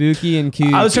or spooky and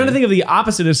kooky. I was trying to think of the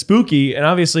opposite of spooky, and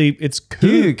obviously it's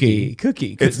kooky.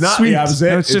 Cookie. It's not Sweet. the opposite.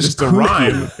 No, it's it's just just a kooky.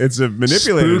 rhyme. It's a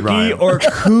manipulated Spooky rhyme. or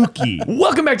kooky?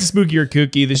 Welcome back to Spooky or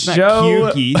Kooky, the Not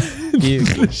show, kooky.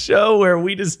 Kooky. the show where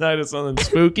we decide on something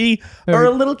spooky or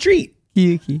a little treat.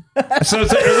 Kooky. So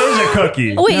it is a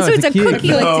cookie. Oh, wait, No, so it's it's a a cookie.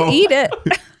 cookie, like No. to eat it.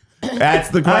 That's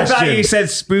the I question. thought you said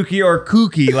spooky or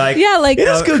kooky, like Yeah, like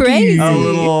crazy. a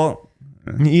little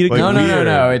Eat a Like No, no, no, weird.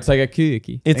 no. It's like a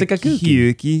kooky. It's like a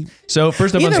kooky. kooky. So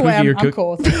first up on Either way, Spooky or I'm Kooky.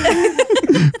 cool with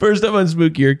it. First up on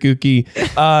Spooky or Kooky.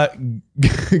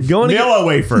 Going to Vanilla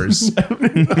wafers.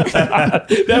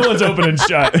 that one's open and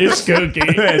shut. It's kooky.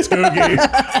 It's kooky.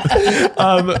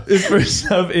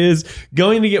 First up is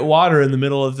going to get water in the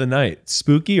middle of the night.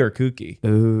 Spooky or kooky?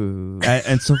 Ooh.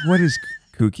 And so what is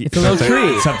kooky? It's a little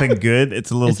treat. Something good.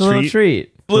 It's a little It's a treat. little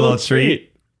treat. Little treat.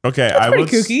 Okay, I pretty would.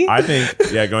 kooky. I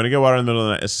think going to get water in the middle of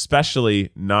the night, especially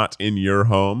not in your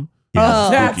home.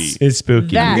 That's It's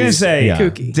spooky. That I'm gonna is say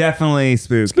kooky. Definitely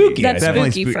spooky. Spooky. That's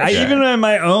Definitely spooky for I, sure. even in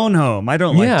my own home, I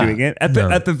don't like Yeah. doing it. At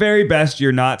the very best,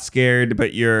 you're not scared,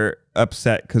 but you're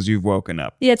upset because you've woken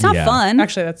up. Yeah, it's not Yeah. fun.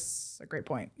 Actually, that's a great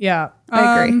point. Yeah,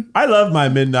 I agree. I love my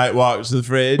midnight walks to the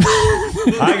fridge.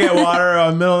 I get water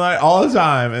on middle of the night all the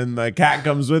time, and the cat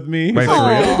comes with me. He's Wait, like, for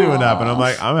 "What are real? you doing up?" And I'm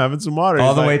like, "I'm having some water."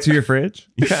 All He's the like, way to your fridge.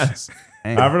 Yes.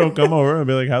 Alfred will come over and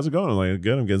be like, "How's it going?" I'm like,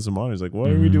 "Good. I'm getting some water." He's like,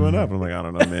 "What are we doing up?" I'm like, "I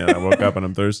don't know, man. I woke up and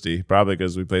I'm thirsty, probably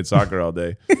because we played soccer all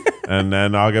day." And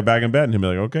then I'll get back in bed and he'll be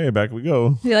like, "Okay, back we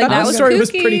go." You're like, That was story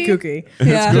was kooky. pretty kooky.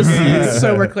 Yeah. Just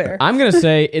so we're clear. I'm going to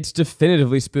say it's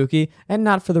definitively spooky, and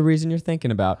not for the reason you're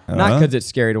thinking about. Not because it's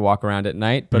scary to walk around at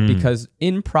night, but because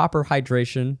improper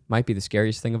hydration might be the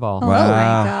scariest thing of all. Oh my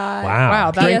God. Wow.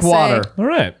 Wow, Drink that's water. All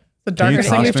right. the darkest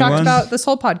thing toss we've me talked one? about this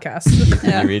whole podcast.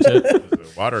 Can you reach it?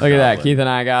 Water. Look at that. goblet. Keith and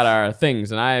I got our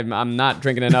things, and I'm not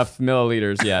drinking enough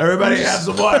milliliters yet. Everybody have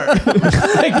some water.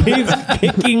 Keith's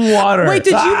kicking water. Wait,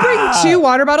 did you bring 2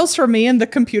 water bottles for me and the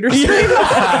computer screen?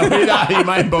 You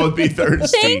might both be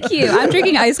thirsty. Thank you. I'm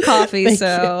drinking iced coffee,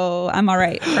 so I'm all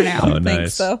right for now. Oh, Thanks.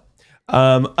 nice. So.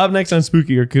 Up next on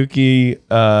Spooky or Kooky,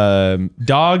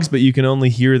 dogs, but you can only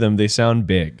hear them. They sound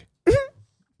big.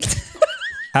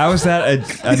 How is that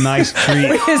a nice treat?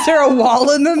 Is there a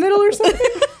wall in the middle or something?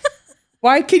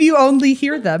 Why can you only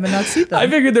hear them and not see them? I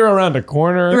figured they're around a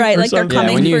corner. Right, or like they're something. Yeah,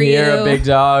 coming when you for hear you. a big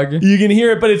dog. You can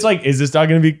hear it, but it's like, is this dog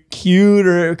going to be cute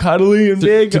or cuddly and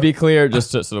big? To be clear, just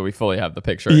so that we fully have the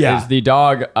picture, Yeah. is the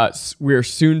dog, we're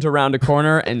soon to round a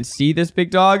corner and see this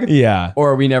big dog? Yeah. Or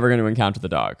are we never going to encounter the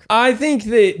dog? I think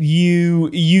that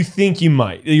you think you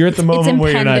might. You're at the moment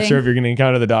where you're not impending. sure if you're going to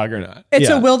encounter the dog or not. It's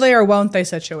Yeah. a will they or won't they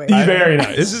situation. Very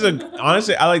nice. This is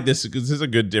honestly, I like this because this is a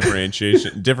good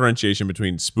differentiation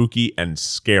between spooky and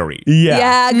scary.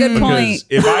 Yeah, good Because point.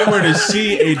 if I were to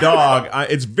see a dog,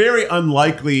 it's very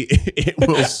unlikely it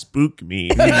will spook me,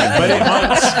 but it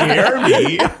might scare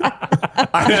me.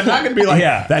 I'm not going to be like,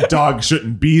 that dog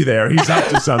shouldn't be there. He's up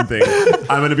to something.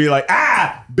 I'm going to be like,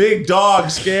 big dog,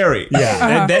 scary.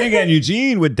 Yeah. And then again,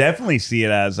 Eugene would definitely see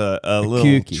it as a little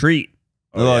kooky. treat.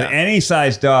 Oh, Well, yeah. any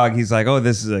size dog, he's like, oh,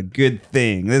 this is a good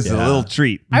thing. This is a little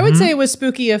treat. I would say it was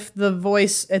spooky if the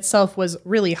voice itself was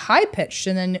really high pitched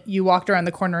and then you walked around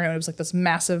the corner and it was like this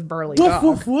massive burly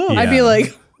dog. I'd be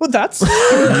like, well, that's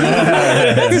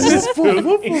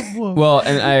Well,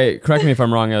 and correct me if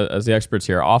I'm wrong, as the experts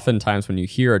here, oftentimes when you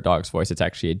hear a dog's voice, it's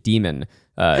actually a demon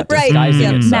Right. disguising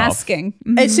Yeah, itself. masking.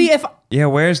 And see if Yeah,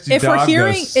 where's the if dog we're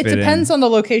hearing ghosts it fit depends in? on the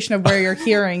location of where you're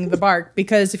hearing the bark,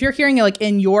 because if you're hearing it like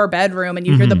in your bedroom and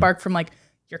you hear the bark from like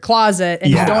your closet and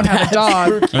you don't have a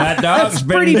dog, That dog's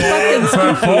been pretty dead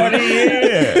fucking for 40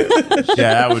 years.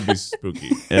 Yeah, that would be spooky.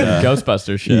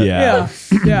 Ghostbusters shit. yeah.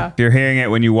 If you're hearing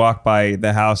it when you walk by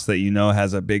the house that you know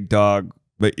has a big dog,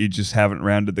 but you just haven't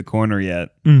rounded the corner yet,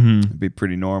 it'd be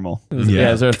pretty normal.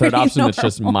 Yeah, is there a third option that's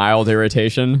just mild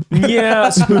irritation? Yeah,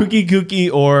 spooky,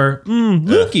 kooky, or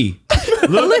looky.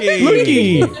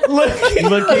 Looky. I'm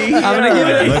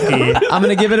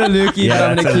gonna give it a lookie, but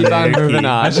I'm that's gonna a keep on lookie. moving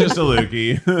on. That's just a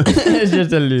lookie. It's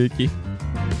just a lookie.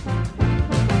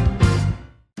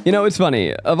 You know, it's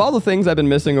funny. Of all the things I've been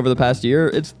missing over the past year,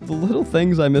 it's the little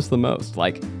things I miss the most,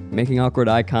 like making awkward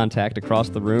eye contact across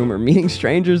the room or meeting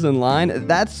strangers in line.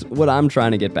 That's what I'm trying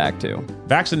to get back to.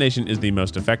 Vaccination is the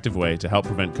most effective way to help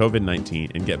prevent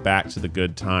COVID-19 and get back to the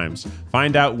good times.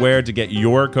 Find out where to get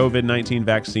your COVID-19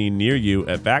 vaccine near you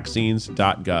at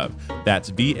vaccines.gov. That's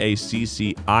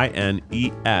vaccines.gov.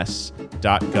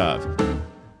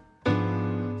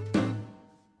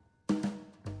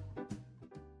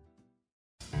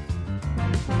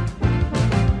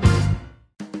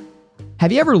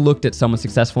 Have you ever looked at someone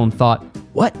successful and thought,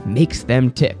 what makes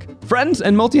them tick? Friends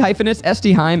and multi-hyphenates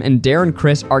Este, Haim, and Darren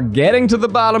Criss are getting to the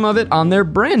bottom of it on their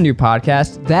brand new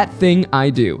podcast, That Thing I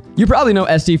Do. You probably know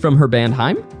Este from her band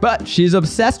Haim, but she's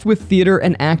obsessed with theater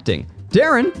and acting.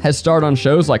 Darren has starred on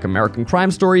shows like American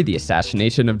Crime Story, The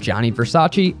Assassination of Gianni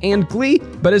Versace, and Glee,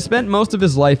 but has spent most of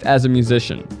his life as a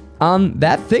musician. On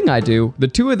That Thing I Do, the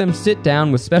two of them sit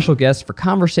down with special guests for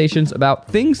conversations about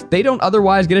things they don't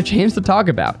otherwise get a chance to talk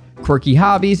about. Quirky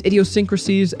hobbies,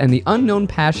 idiosyncrasies, and the unknown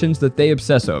passions that they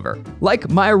obsess over. Like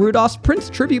Maya Rudolph's Prince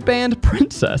tribute band,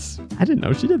 Princess. I didn't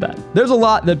know she did that. There's a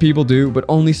lot that people do, but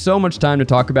only so much time to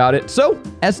talk about it, so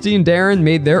Este and Darren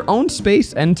made their own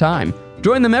space and time.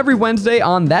 Join them every Wednesday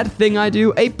on That Thing I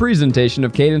Do, a presentation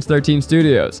of Cadence 13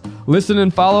 Studios. Listen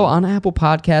and follow on Apple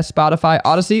Podcasts, Spotify,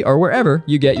 Odyssey, or wherever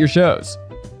you get your shows.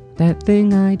 That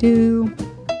Thing I Do.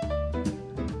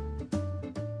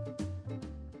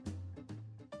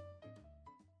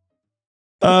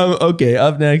 Okay,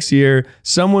 up next here,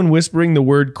 someone whispering the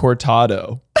word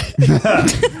cortado.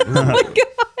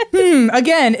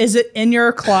 Again, is it in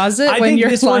your closet I when think you're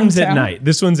this lying one's at down? night.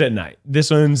 This one's at night.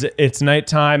 It's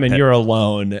nighttime and you're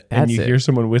alone and That's you it. hear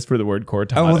someone whisper the word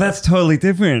cortado. Oh, well, that's totally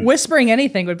different. Whispering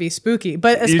anything would be spooky,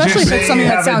 but You're just especially if saying it's something you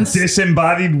that have sounds a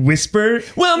disembodied whisper.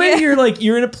 Well, maybe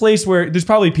you're in a place where there's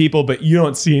probably people, but you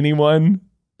don't see anyone.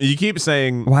 You keep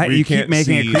saying Why we you keep can't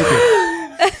making see. it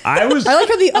creepy? I was. I like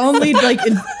how the only like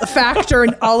factor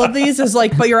in all of these is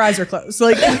like, but your eyes are closed.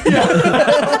 Like,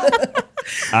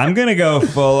 I'm gonna go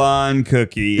full on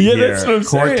cookie. Yeah, here. that's what I'm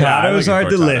saying. I Cortados like a are cortado.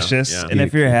 delicious, Yeah. and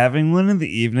if you're having one in the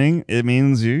evening, it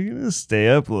means you're gonna stay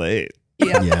up late.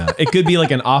 Yeah. It could be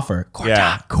like an offer.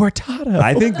 Cortado.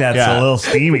 I think that's Yeah. a little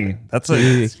steamy. That's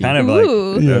it's kind of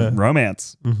Ooh. like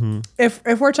romance. if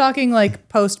we're talking like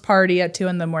post party at 2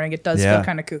 a.m, it does Yeah. feel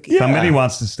kind of kooky. Somebody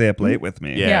wants to stay up late with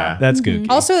me. Yeah. That's good.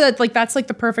 Also, that's like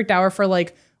the perfect hour for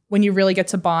like when you really get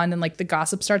to bond and like the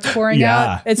gossip starts pouring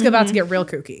Yeah. out. It's about to get real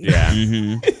kooky. Yeah.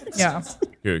 Yeah.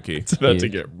 Kooky. It's about to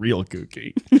get real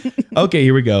kooky. Okay,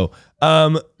 here we go.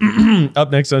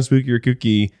 Up next on Spooky or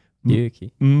Kooky,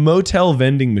 Kiyuki. motel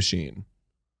vending machine.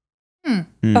 I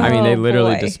mean, they Oh,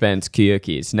 literally boy. dispense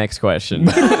Kiyukis. Next question.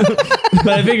 But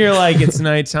I figure like it's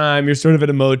nighttime, you're sort of at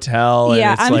a motel.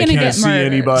 Yeah, and it's I'm like, gonna can't get see murdered.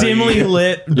 anybody. Dimly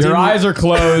lit. Your eyes are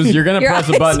closed. You're gonna Your press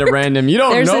a eyes button at are- random. You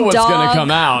don't There's know a what's gonna dog.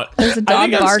 come out. There's a I dog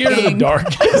think I'm scared of the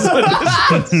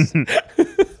barking. dark.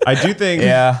 I do think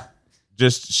Yeah.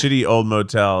 just shitty old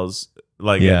motels,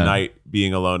 like Yeah. at night,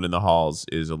 being alone in the halls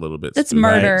is a little bit. It's spooky.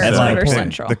 murder. That's It's my murder point.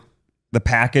 central. The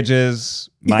packages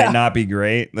might not be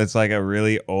great. That's like a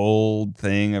really old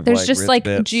thing of There's like just Ritz like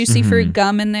bits. juicy fruit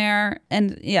gum in there,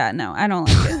 and no, I don't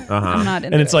like it. I'm not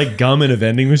into And it's it. like gum in a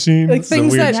vending machine. Like It's a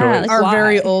things weird that choice. like, are why?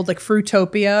 very old, like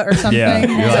Fruitopia or something. Yeah.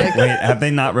 You're It's like, wait, have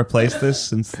they not replaced this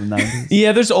since the 90s?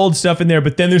 Yeah, there's old stuff in there,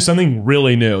 but then there's something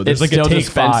really new. There's It's like still a Take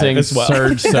Five dispensing as well.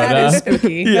 Surge that is soda.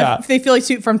 spooky. Yeah. They feel like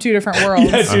from two different worlds.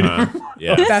 Yeah, dude.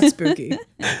 Yeah. That's spooky.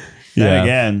 Then Yeah.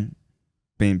 again,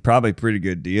 being probably pretty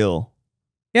good deal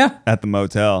Yeah. at the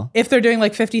motel. If they're doing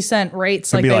like 50-cent rates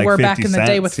Could like be they were 50 back in the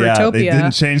day with cents. Yeah, they didn't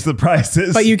Fruitopia, change the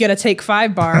prices. but you get a Take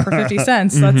 5 bar for 50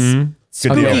 cents. That's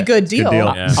spooky good deal.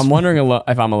 Yeah. I'm wondering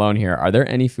if I'm alone here. Are there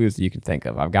any foods that you can think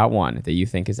of? I've got one that you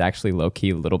think is actually low key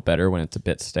a little better when it's a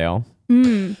bit stale.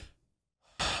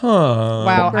 Huh.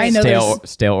 Wow, I know Stale there's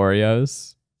stale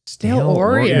Oreos. stale Oreos.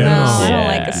 Oreos. No, I Yeah. don't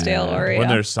like a stale Oreo. When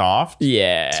they're soft.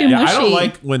 Yeah. Too Yeah, I mushy. don't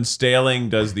like when staling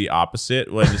does the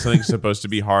opposite. When something's supposed to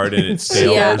be hard and it's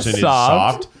stale Yeah. version is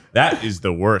Soft. soft. That is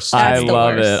the worst. I That's the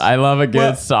love worst. it. I love a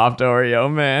good soft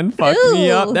Oreo, man. Fuck me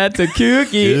Ew. up. That's a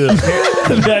cookie.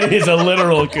 That is a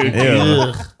literal cookie.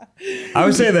 Ew. I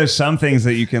would say there's some things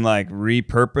that you can like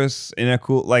repurpose in a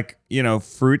cool, like, you know,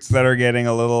 fruits that are getting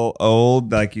a little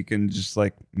old, like you can just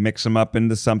like mix them up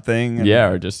into something. and- Yeah,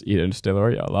 or just eat a stale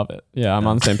Oreo. I love it. Yeah, I'm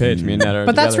on the same page. Me and Ned are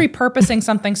But that's together. repurposing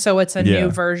something so it's a Yeah. new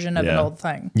version of an Yeah. old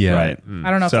thing. Yeah. Right. I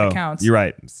don't know if So that counts. you're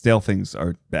right. Stale things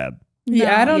are bad.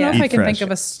 Yeah, I don't know if Eat I can think fresh.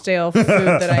 of a stale food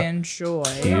that I enjoy.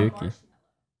 Kooky.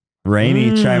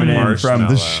 Rainie chiming in from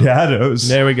the Marshmallow. shadows.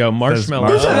 There we go. Says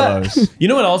Marshmallows. marshmallows. You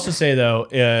know what I'll also say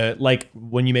though, like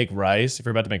when you make rice, if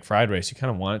you're about to make fried rice, you kind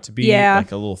of want it to be Yeah.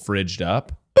 like a little fridged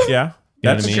up. Yeah, know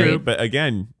that's what I mean? true. But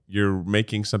again, you're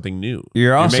making something new.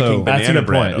 You're also- making That's a banana good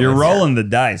bread. point. You're over rolling the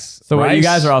dice. So what you Rice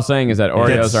guys are all saying is that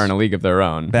Oreos gets are in a league of their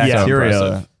own. bacteria.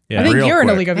 impressive. Yeah. I think real you're in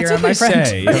a quick. league of your That's own, what my they friend.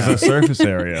 say. As a surface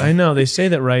area. I know they say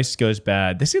that rice goes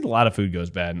bad. They say a lot of food goes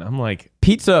bad, and I'm like,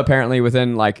 Pizza apparently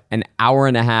within like an hour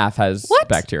and a half has What?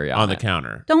 bacteria on the it.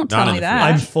 counter. Don't Not tell on me the that.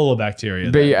 I'm full of bacteria.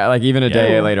 But yeah, like even a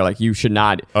day Yeah. later, like you should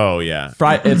not. Oh yeah.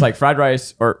 It's like fried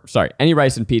rice any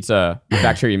rice and pizza,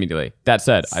 bacteria immediately. That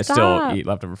said, I still Stop. eat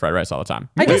leftover fried rice all the time.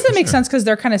 I guess that makes sense because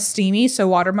they're kind of steamy, so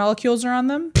water molecules are on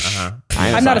them.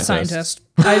 I'm not a scientist.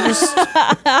 I just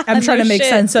I'm trying to make shit.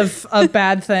 sense of a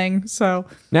bad thing. So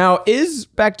Now, is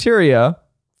bacteria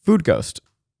food ghost?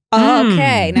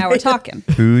 Okay, now we're talking.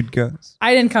 Food goes.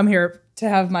 I didn't come here to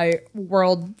have my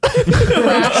world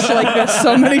crash like this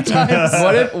so many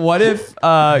times. What if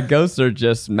ghosts are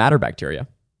just matter bacteria?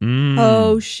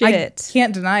 Oh I shit.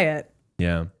 can't deny it.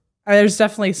 yeah. There's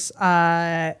definitely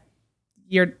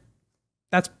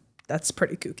that's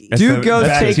pretty kooky. It's Do the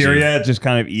ghosts take- bacteria just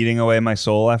kind of eating away my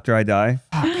soul after I die?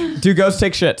 Do ghosts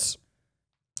take shits?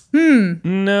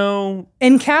 No.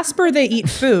 In Casper, they eat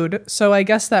food, so I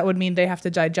guess that would mean they have to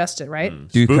digest it, right?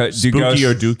 Do, Spook- do spooky ghosts-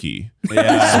 or dookie.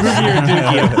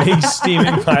 Yeah. A big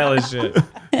steaming pile of shit.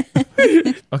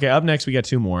 Okay, up next we got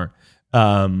two more.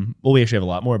 Well, we actually have a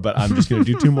lot more, but I'm just gonna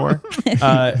do two more.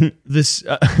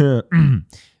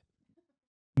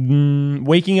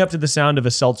 Waking up to the sound of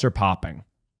a seltzer popping.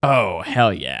 Oh,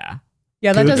 hell yeah.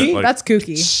 Yeah, that Kooky? doesn't. That's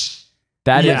kooky.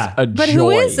 That is Yeah. a But joy. who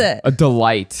is it? A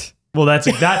delight. Well,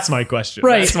 that's my question.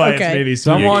 Right, That's why okay. it's maybe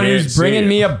Someone can't who's see bringing it.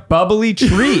 me a bubbly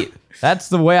treat. That's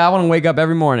the way I want to wake up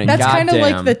every morning. That's kind of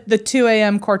Goddamn. like the 2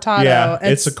 a.m. cortado. Yeah,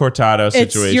 it's a cortado It's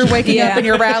situation. you're waking up Yeah. and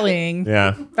you're rallying.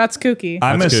 yeah. That's kooky.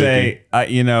 I'm going That's to say,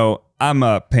 I'm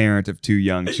a parent of 2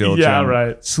 young children. Yeah,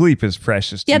 right. Sleep is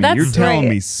precious to Yeah, me. that's You're telling right.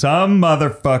 me some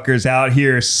motherfuckers out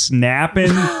here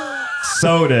snapping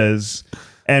sodas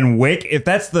and if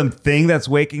that's the thing that's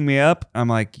waking me up, I'm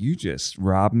like, you just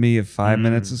robbed me of 5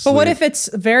 minutes of sleep. But what if it's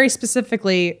very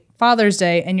specifically Father's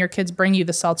Day and your kids bring you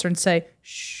the seltzer and say,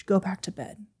 shh, go back to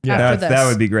bed after this? That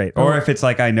would be great. Or if it's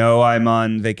like, I know I'm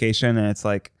on vacation and it's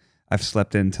like, I've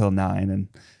slept in till 9 and,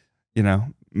 you know,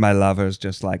 my lover's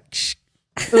just like, shh.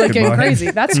 Like getting morning. crazy.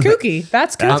 That's kooky.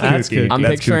 That's kooky. That's good. I'm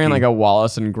That's picturing kooky. like a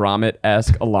Wallace and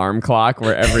Gromit-esque alarm clock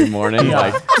where every morning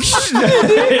like it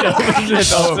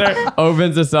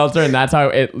opens the seltzer and that's how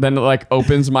it then like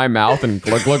opens my mouth and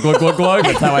glug glug glug glug glug.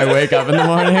 That's how I wake up in the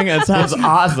morning. It sounds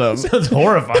awesome. That's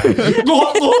horrifying.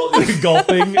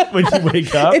 Gulping when you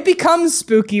wake up. It becomes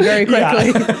spooky very quickly.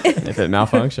 If it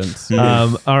malfunctions.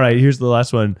 All right, here's the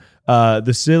last one.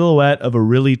 The silhouette of a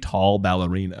really tall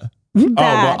ballerina. Oh,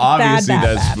 well, obviously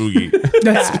bad, that's bad. spooky.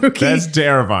 That's spooky. That's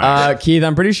terrifying. Keith,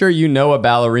 I'm pretty sure you know a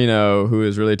ballerino who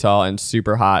is really tall and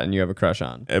super hot and you have a crush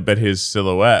on. But his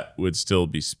silhouette would still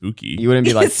be spooky. You wouldn't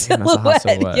be like, "Damn, that's a hot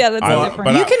silhouette." Yeah, that's I- different.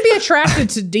 but You can be attracted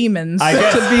to demons, I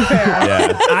guess- to be fair.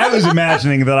 Yeah. I was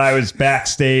imagining that I was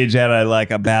backstage at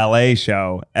a ballet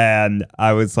show and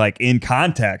I was like in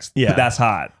context. Yeah. That's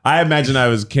hot. I imagine I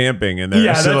was camping and their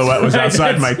Yeah, that's silhouette was right.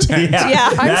 outside my tent. Yeah.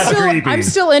 That's creepy. I'm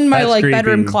still in my That's like creepy.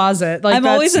 bedroom closet. Like I'm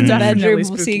always in the definitely bedroom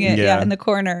spooky. seeing it. Yeah. Yeah, in the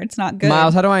corner. It's not good.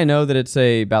 Miles, how do I know that it's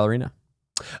a ballerina?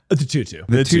 The tutu.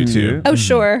 The tutu. Oh,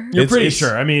 sure. You're It's- pretty it's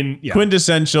sure. I mean, yeah.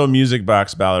 Quintessential music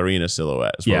box ballerina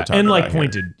silhouette. Is what we're Yeah, talking and like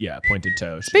about here. pointed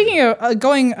toes. Speaking of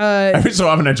going, Every so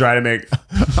often I try to make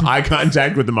eye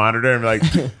contact with the monitor and be like,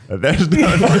 there's no,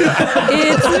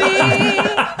 It's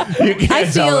me. you can't I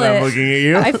tell feel that I'm it. looking at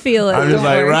you. I feel it. I'm just Don't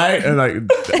like, worry. right? And like,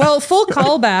 well, full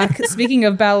callback. Speaking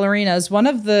of ballerinas, one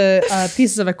of the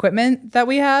pieces of equipment that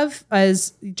we have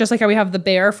is just like how we have the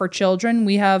bear for children.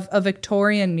 We have a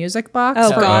Victorian music box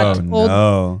Oh, for God. old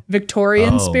no.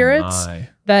 Victorian spirits. my.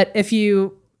 That if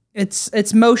you,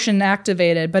 it's motion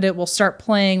activated, but it will start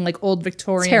playing like old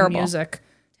Victorian Terrible. music to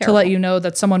Terrible. let you know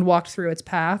that someone walked through its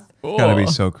path. Gotta be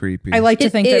so creepy. I like to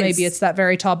It think that is. maybe it's that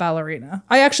very tall ballerina.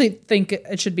 I actually think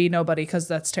it should be nobody because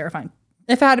that's terrifying.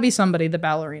 If it had to be somebody, the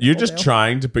ballerina. you're will just do.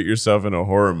 trying to put yourself in a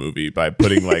horror movie by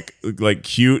putting like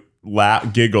cute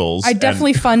giggles. I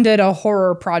definitely funded a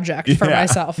horror project for Yeah.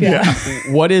 myself. Yeah.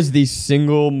 What is the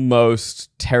single most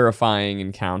terrifying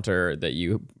encounter that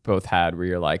you both had where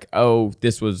you're like, oh,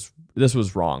 this was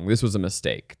wrong. This was a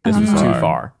mistake. This was too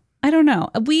far. I don't know.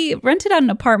 We rented out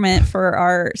an apartment for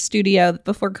our studio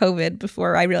before COVID,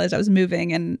 before I realized I was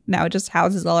moving, and now it just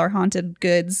houses all our haunted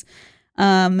goods.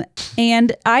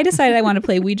 And I decided I wanted to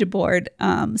play Ouija board.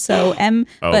 So M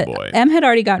had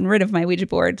already gotten rid of my Ouija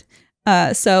board.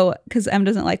 So because M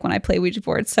doesn't like when I play Ouija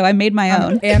board, so I made my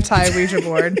own. Anti Ouija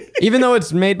board. Even though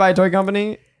it's made by a toy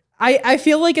company, I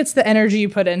feel like it's the energy you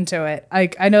put into it.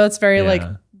 I know it's very like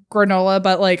granola,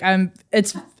 but like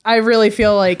I really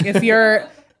feel like if you're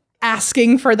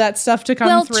asking for that stuff to come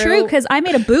Well, through. true, because I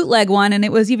made a bootleg one and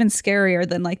it was even scarier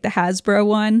than like the Hasbro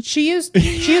one. She used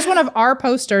one of our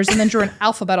posters and then drew an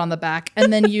alphabet on the back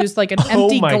and then used like an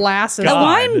empty my glass A and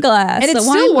wine glass. it a wine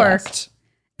still glass. worked.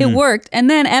 It worked. And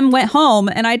then M went home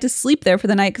and I had to sleep there for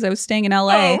the night because I was staying in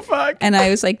LA. Oh, fuck. And I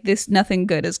was like, nothing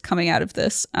good is coming out of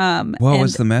this. What and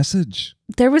was the message?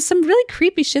 there was some really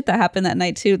creepy shit that happened that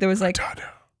night too. There was like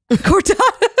Cortado.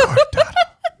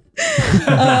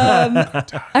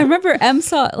 I remember M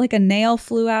saw like a nail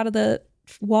flew out of the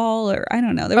wall, or I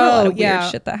don't know. There was a lot of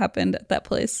weird shit that happened at that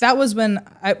place. That's when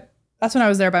I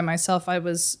was there by myself. I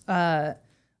was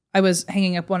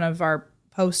hanging up one of our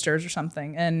posters or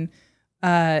something, and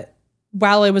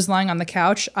while I was lying on the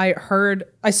couch, I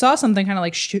saw something kind of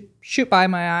like shoot by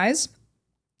my eyes,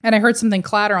 and I heard something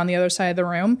clatter on the other side of the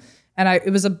room, and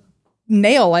it was a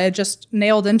nail I had just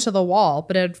nailed into the wall,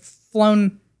 but it had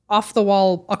flown off the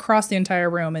wall across the entire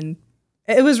room, and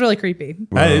it was really creepy.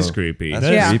 That is creepy. That's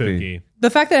Yeah. creepy. Spooky. The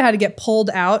fact that it had to get pulled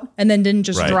out and then didn't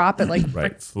just Right. drop it like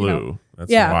Right, flew. you know.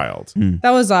 That's Yeah. wild.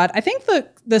 That was odd. I think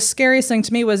the scariest thing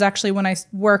to me was actually when I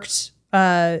worked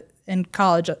in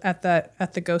college at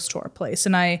the ghost tour place,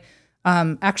 and I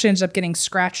actually ended up getting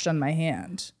scratched on my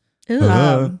hand.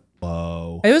 Whoa.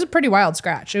 It was a pretty wild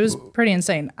scratch. It was pretty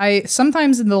insane. I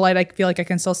sometimes in the light I feel like I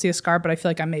can still see a scar, but I feel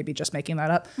like I may be just making that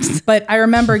up. But I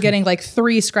remember getting like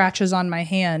 3 scratches on my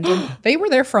hand, and they were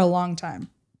there for a long time.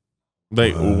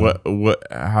 Like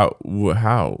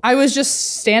how? I was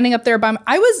just standing up there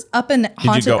I was up in Did you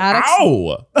haunted go attics.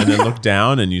 ow and then look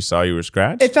down and you saw you were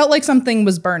scratched? It felt like something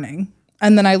was burning.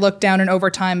 And then I looked down, and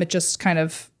over time, it just kind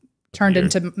of turned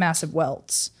into massive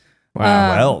welts. Wow.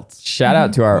 Well, Shout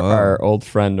out to our old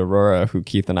friend Aurora, who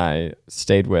Keith and I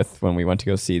stayed with when we went to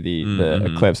go see the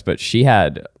eclipse. But she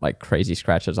had like crazy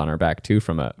scratches on her back too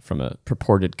from a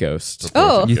purported ghost.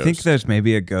 you think there's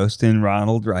maybe a ghost in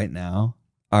Ronald right now?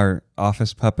 Our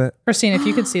office puppet? Christine, if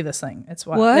you could see this thing, it's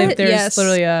wild. What? There's Yes.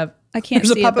 literally a I can't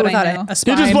there's see a puppet it, but I without know. a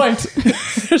spine. It just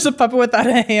blinked. There's a puppet without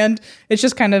a hand. It's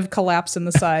just kind of collapsed in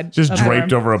the side. Just of the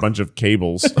draped room. over a bunch of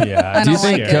cables. Yeah. I Do you don't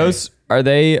think like it. ghosts are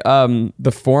they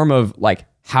the form of like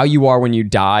how you are when you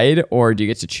died, or do you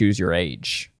get to choose your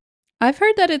age? I've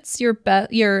heard that it's your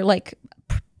like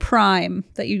prime,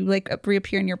 that you like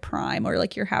reappear in your prime or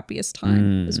like your happiest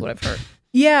time is what I've heard.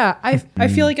 Yeah, I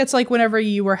feel like it's like whenever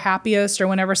you were happiest or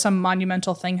whenever some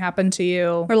monumental thing happened to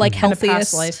you. Or like in a past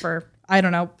healthiest. life, or I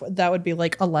don't know, that would be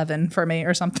like 11 for me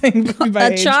or something. by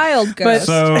A age. child ghost.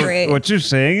 So Great. what you're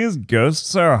saying is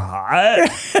ghosts are hot? You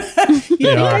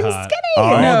think are I'm hot. skinny?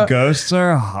 All No. ghosts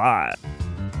are hot.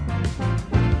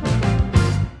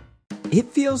 It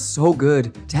feels so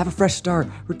good to have a fresh start,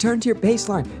 return to your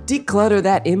baseline, declutter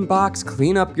that inbox,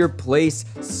 clean up your place,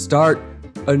 start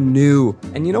anew.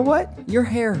 And you know what? Your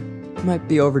hair might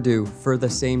be overdue for the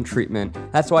same treatment.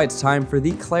 That's why it's time for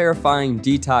the clarifying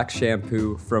detox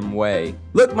shampoo from Way.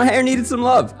 Look, my hair needed some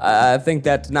love. I think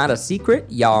that's not a secret.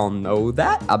 Y'all know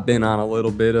that. I've been on a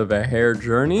little bit of a hair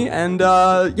journey, and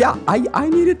yeah, I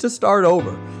needed to start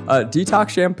over. Detox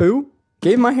shampoo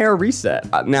gave my hair a reset.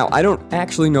 Now, I don't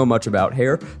actually know much about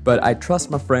hair, but I trust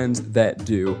my friends that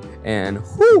do. And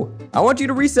whew, I want you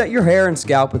to reset your hair and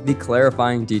scalp with the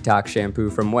clarifying detox shampoo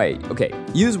from Way. Okay,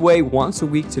 use Way once a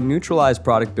week to neutralize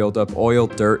product buildup, oil,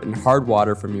 dirt, and hard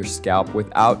water from your scalp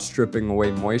without stripping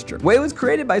away moisture. Way was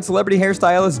created by celebrity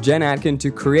hairstylist Jen Atkin to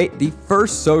create the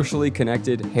first socially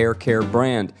connected hair care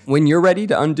brand. When you're ready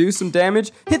to undo some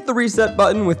damage, hit the reset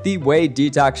button with the Way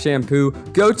Detox Shampoo.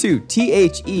 Go to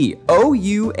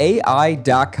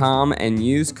TheOuai.com and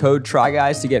use code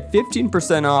TRYGUYS to get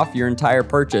 15% off your entire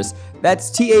purchase. That's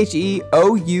TheOuai.com,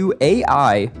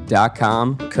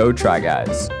 code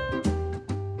TRYGUYS.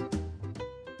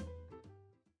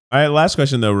 All right, last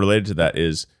question though related to that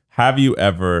is, have you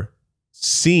ever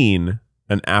seen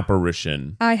an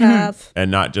apparition? I have. And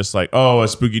not just like, oh, a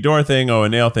spooky door thing, oh, a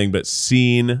nail thing, but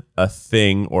seen a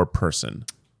thing or person?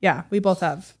 Yeah, we both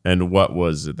have. And what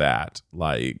was that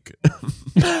like?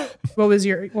 What was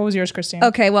yours, Christine?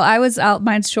 Okay, well, I was out,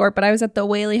 mine's short, but I was at the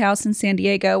Whaley House in San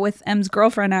Diego with M's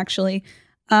girlfriend, actually.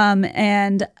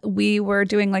 And we were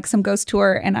doing like some ghost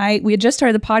tour, and we had just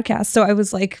started the podcast. So I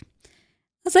was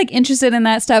interested in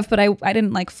that stuff, but I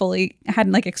didn't like I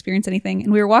hadn't like experienced anything.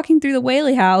 And we were walking through the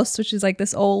Whaley House, which is like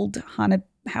this old haunted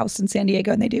house in San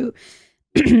Diego, and they do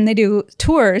they do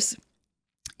tours.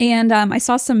 And I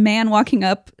saw some man walking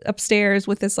upstairs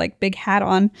with this like big hat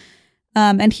on.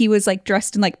 And he was like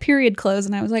dressed in like period clothes.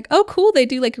 And I was like, oh, cool. They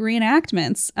do like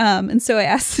reenactments. And so I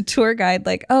asked the tour guide,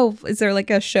 like, oh, is there like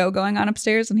a show going on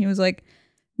upstairs? And he was like,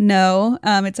 no,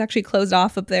 it's actually closed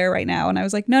off up there right now. And I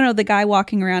was like, no, the guy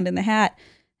walking around in the hat.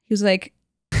 He was like,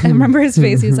 I remember his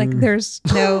face. He was like, there's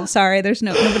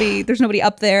nobody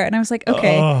up there. And I was like,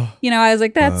 okay. I was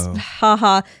like, that's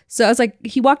haha. So I was like,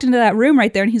 he walked into that room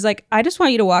right there and he's like, I just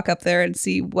want you to walk up there and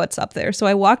see what's up there. So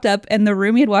I walked up, and the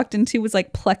room he had walked into was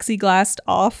like plexiglassed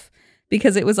off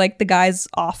because it was like the guy's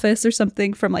office or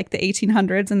something from like the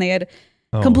 1800s, and they had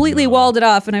completely walled it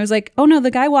off. And I was like, oh no, the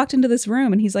guy walked into this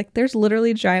room, and he's like, there's literally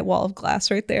a giant wall of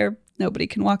glass right there. Nobody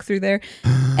can walk through there.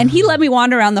 And he let me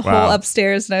wander around the whole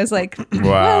upstairs, and I was like,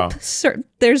 Wow. well, sir,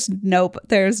 there's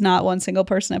not one single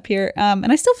person up here.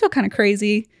 And I still feel kind of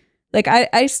crazy. Like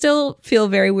I still feel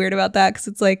very weird about that, because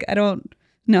it's like I don't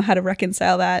know how to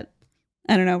reconcile that.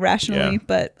 I don't know rationally,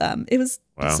 but it was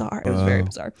bizarre. It was very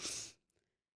bizarre.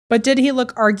 But did he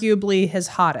look arguably his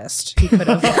hottest? He could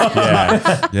have.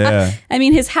 Yeah. I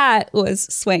mean, his hat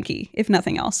was swanky, if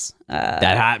nothing else. That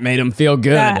hat made him feel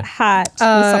good. That hat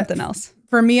was something else.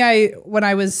 For me, when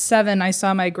I was 7, I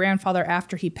saw my grandfather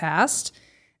after he passed.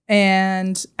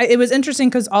 And it was interesting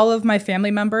because all of my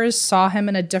family members saw him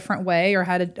in a different way or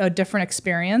had a different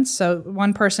experience. So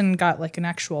one person got like an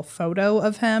actual photo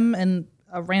of him and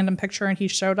a random picture, and he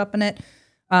showed up in it.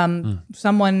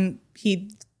 Someone,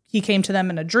 he came to them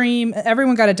in a dream.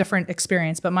 Everyone got a different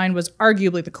experience, but mine was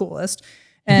arguably the coolest.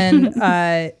 And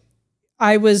I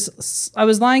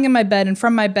was lying in my bed, and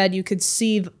from my bed you could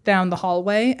see down the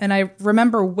hallway. And I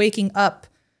remember waking up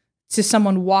to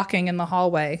someone walking in the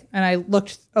hallway, and I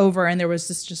looked over, and there was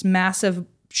this just massive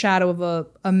shadow of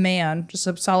a man, just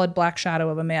a solid black shadow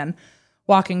of a man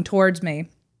walking towards me.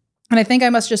 And I think I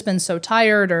must have just been so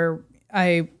tired, or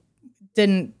I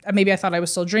maybe I thought I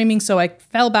was still dreaming. So I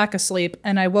fell back asleep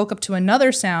and I woke up to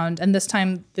another sound. And this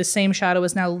time the same shadow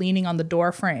was now leaning on the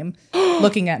door frame,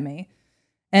 looking at me.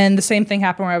 And the same thing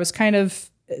happened where I was kind of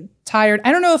tired.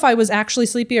 I don't know if I was actually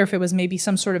sleepy or if it was maybe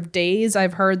some sort of daze.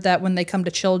 I've heard that when they come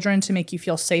to children to make you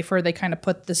feel safer, they kind of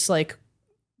put this like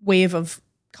wave of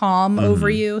calm over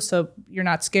you so you're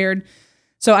not scared.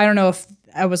 So I don't know if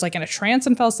I was like in a trance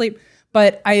and fell asleep,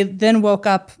 but I then woke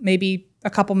up maybe a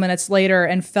couple minutes later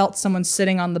and felt someone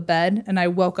sitting on the bed, and I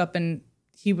woke up and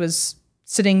he was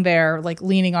sitting there like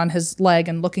leaning on his leg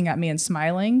and looking at me and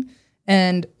smiling,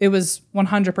 and it was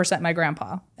 100% my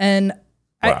grandpa. And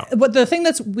Wow. But the thing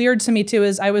that's weird to me too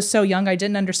is I was so young, I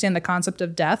didn't understand the concept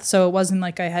of death. So it wasn't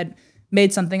like I had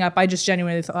made something up. I just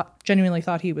genuinely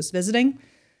thought he was visiting.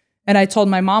 And I told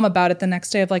my mom about it the next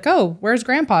day of like, oh, where's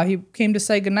grandpa? He came to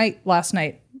say goodnight last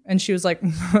night. And she was like,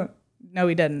 no,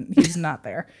 he didn't. He's not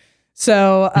there.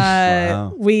 So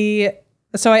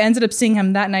so I ended up seeing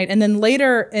him that night. And then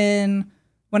later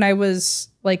when I was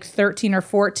like 13 or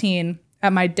 14,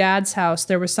 at my dad's house,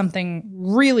 there was something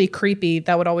really creepy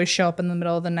that would always show up in the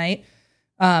middle of the night.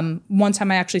 One time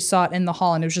I actually saw it in the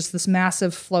hall, and it was just this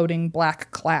massive floating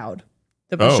black cloud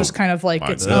that was just kind of like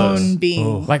its own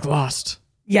being. Like Lost.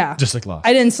 Yeah. Just like Lost.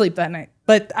 I didn't sleep that night.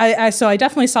 But so I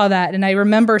definitely saw that, and I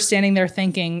remember standing there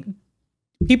thinking,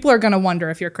 people are going to wonder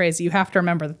if you're crazy. You have to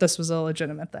remember that this was a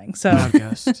legitimate thing. So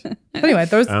anyway,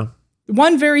 there was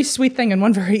one very sweet thing and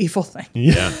one very evil thing.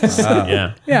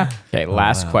 Yeah. Yeah. Okay,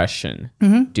 last question.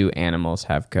 Do animals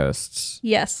have ghosts?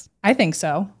 Yes. I think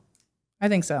so.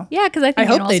 Yeah, because I think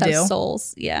hope animals they have do.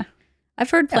 souls. Yeah. I've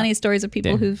heard plenty of stories of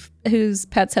people whose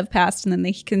pets have passed and then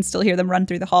they can still hear them run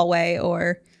through the hallway,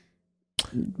 or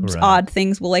odd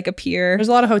things will like appear. There's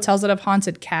a lot of hotels that have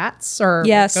haunted cats or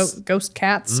ghost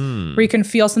cats where you can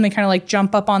feel something kind of like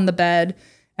jump up on the bed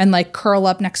and like curl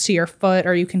up next to your foot,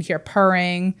 or you can hear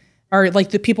purring, or like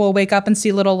the people will wake up and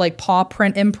see little like paw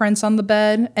print imprints on the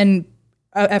bed. And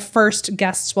at first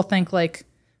guests will think like,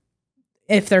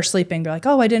 if they're sleeping, they're like,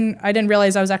 oh, I didn't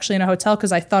realize I was actually in a hotel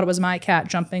because I thought it was my cat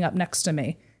jumping up next to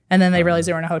me. And then they realize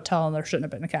they were in a hotel and there shouldn't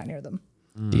have been a cat near them.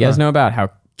 Do you guys know about how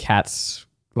cats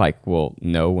like will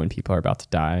know when people are about to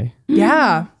die?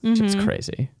 Yeah. It's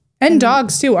crazy. And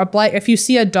dogs too. If you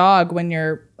see a dog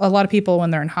a lot of people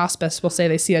when they're in hospice will say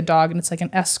they see a dog and it's like an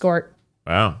escort.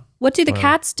 Wow. What do the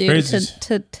cats do Crazy.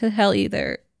 to tell you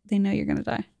they know you're going to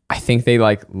die? I think they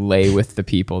like lay with the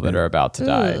people that are about to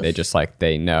die. Ugh. They just like,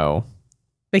 they know.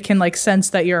 They can like sense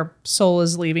that your soul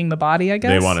is leaving the body, I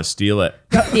guess. They want to steal it.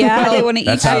 Yeah, they want to eat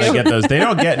That's how they you. get those. They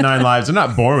don't get 9 lives. They're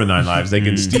not born with 9 lives. They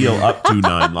can steal up to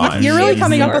 9 lives. You're really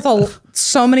coming up with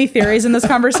so many theories in this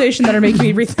conversation that are making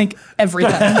me rethink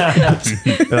everything.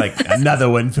 They're like, another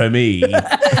one for me.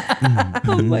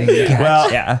 Oh my God.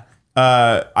 Well, Yeah.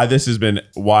 this has been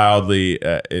wildly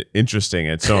interesting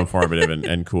and so informative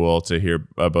and cool to hear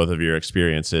both of your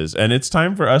experiences. And it's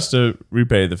time for us to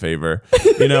repay the favor.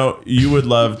 You know, you would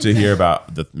love to hear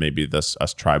about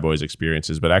us Try Boys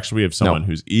experiences, but actually we have someone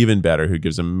who's even better, who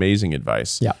gives amazing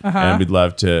advice. Yeah. And we'd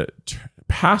love to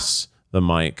pass the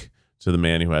mic to the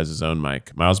man who has his own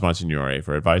mic, Miles Bonsignore,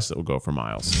 for advice that will go for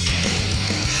miles.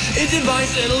 It's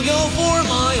advice that'll go for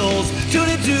miles. Tune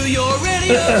into your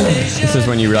radio station. This is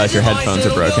when you realize your headphones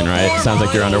are broken, right? Sounds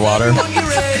like you're underwater.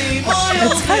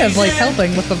 It's kind of like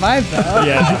helping with the vibe though.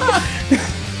 Yeah.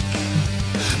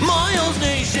 Miles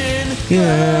Nation.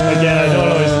 Again, I don't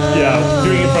always,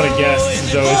 doing it in front of guests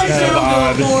is always kind of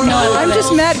odd. No, I'm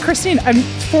just mad, Christine. I'm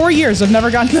 4 years. I've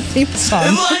never gotten the theme song.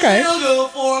 Advice Okay. that'll go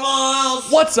for miles.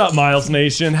 What's up, Miles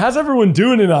Nation? How's everyone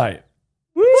doing tonight?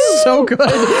 So good.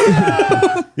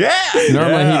 Yeah.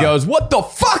 Normally he goes, what the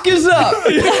fuck is up?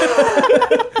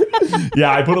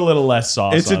 Yeah, I put a little less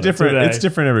sauce It's on a different. it today. It's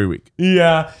different every week.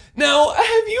 Yeah. Now,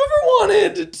 have you ever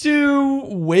wanted to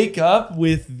wake up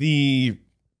with the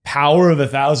power of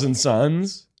 1,000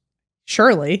 suns?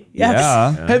 Surely. Yes.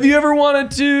 Yeah. Have you ever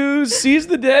wanted to seize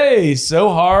the day so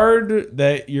hard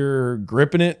that you're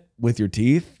gripping it with your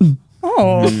teeth?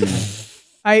 Oh.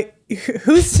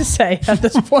 Who's to say at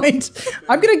this point?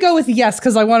 I'm going to go with yes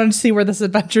because I wanted to see where this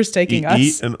adventure's taking us.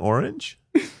 Eat an orange?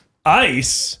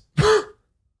 Ice?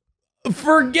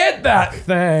 Forget that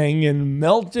thing and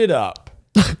melt it up.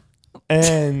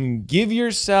 And give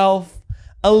yourself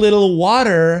a little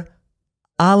water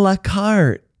a la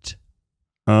carte.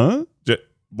 Huh?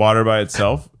 Water by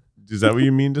itself? Is that what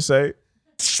you mean to say?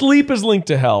 Sleep is linked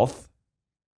to health,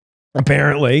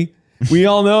 apparently. We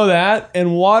all know that.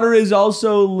 And water is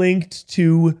also linked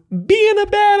to being a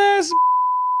badass.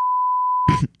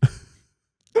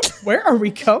 Where are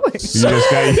we going?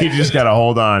 You just got to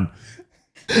hold on.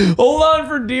 Hold on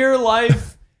for dear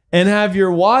life and have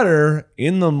your water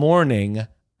in the morning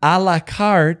a la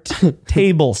carte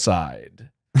table side.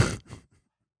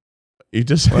 You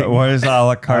just What is a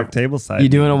la carte table side? You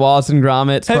doing a Wallace and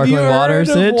Gromit sparkling water,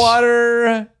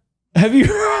 Sitch? Have you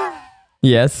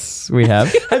Yes, we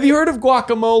have. have you heard of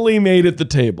guacamole made at the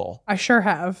table? I sure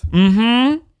have.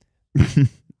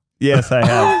 Yes, I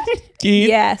have. Keith?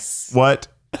 Yes. what?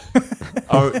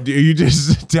 Are you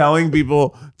just telling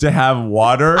people to have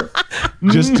water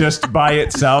just by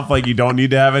itself? Like you don't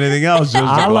need to have anything else. Just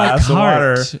a glass of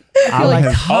water. A la A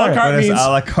la carte carte means means- a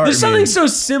la carte there's something means- so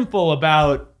simple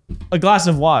about a glass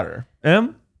of water.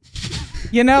 Em?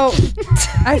 You know,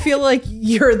 I feel like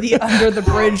you're the under the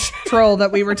bridge troll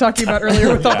that we were talking about earlier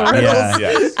with all the riddles. Yeah.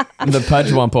 Yes. The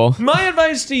Pudgewumple. My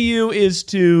advice to you is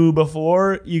to,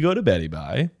 before you go to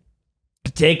bed,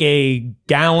 take a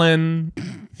gallon.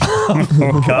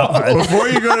 Oh, God. Before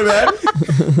you go to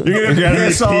bed, you're gonna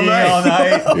piss all pee night. all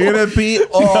night. You're gonna pee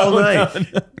all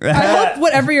night. I hope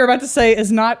whatever you're about to say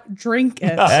is not drink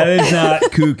it. That is not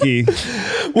kooky.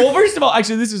 Well, first of all,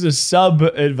 actually, this is a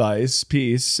sub-advice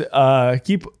piece.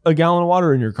 Keep a gallon of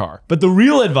water in your car. But the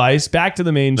real advice, back to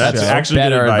the main That's show. actually good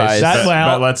Better advice. advice. That-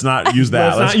 well, but let's not use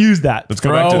that. Let's not use that. Let's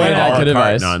go back to Throw the away that a la good carte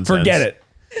advice. nonsense. Forget it.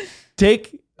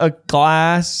 Take a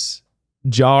glass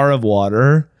jar of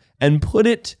water and put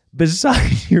it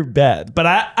beside your bed. But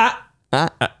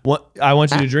I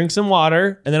want you to drink some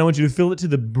water, and then I want you to fill it to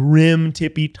the brim,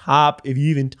 tippy top. If you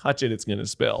even touch it, it's going to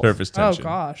spill. Surface Oh tension.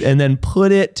 gosh. And then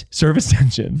surface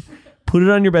tension, put it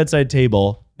on your bedside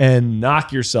table and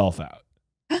knock yourself out.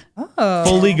 Oh.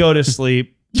 Fully go to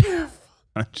sleep.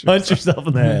 Punch yourself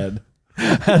in the head. I'm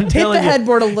Hit the telling you,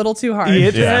 headboard a little too hard.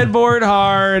 hit the headboard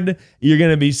hard. You're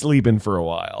going to be sleeping for a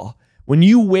while. When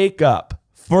you wake up,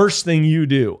 first thing you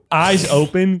do, eyes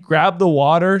open, grab the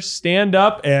water, stand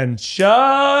up, and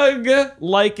chug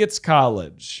like it's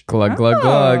college. Glug, glug,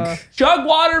 glug. Chug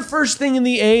water first thing in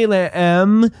the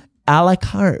AM, a la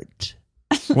carte.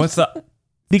 What's the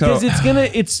Because So-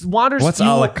 it's water's What's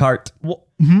fuel. a la carte? Well,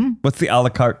 What's the a la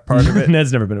carte part of it?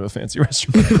 Ned's never been to a fancy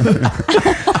restaurant.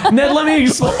 Ned, let me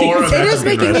explain. Or a It is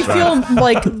Mexican making me feel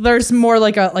like there's more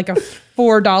like a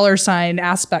 $4 sign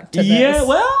aspect to this. Yeah,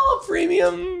 well,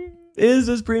 premium is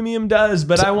as premium does,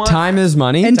 but I want Time is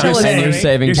money. Until and it's- you're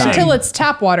saving you're time. Until it's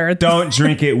tap water. Don't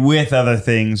drink it with other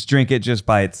things. Drink it just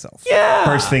by itself. Yeah.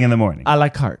 First thing in the morning. a la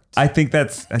carte. I think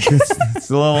that's it's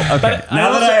a little okay. But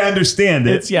Now that I understand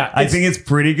it, I think it's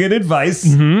pretty good advice.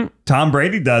 Tom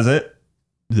Brady does it.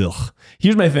 Ugh.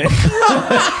 Here's my thing.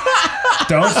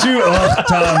 Don't you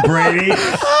Tom Brady.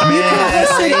 Man,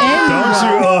 don't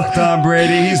you Tom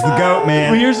Brady. He's the GOAT,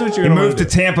 man. Well, here's what you're He gonna moved to wanna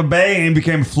do. Tampa Bay and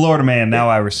became a Florida man. Now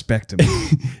I respect him.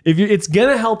 It's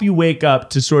gonna help you wake up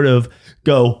to sort of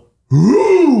go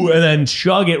 "Ooh," and then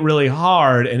chug it really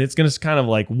hard, and it's gonna kind of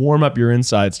like warm up your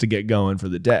insides to get going for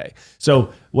the day.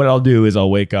 So what I'll do is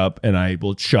I'll wake up and I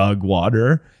will chug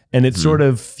water, and it sort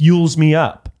of fuels me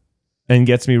up and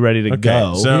gets me ready to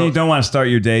go. so- You don't want to start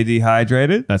your day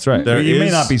dehydrated. That's right. You may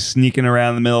is- not be sneaking around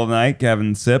in the middle of the night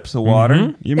having sips of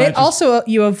water. You might It also,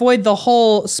 you avoid the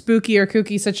whole spooky or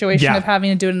kooky situation Yeah. of having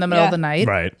to do it in the middle of the night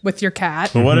Right. with your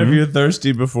cat. But what if you're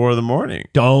thirsty before the morning?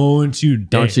 Don't you you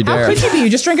How dare. could you be? You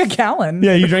just drink a gallon.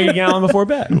 Yeah, you drink a gallon before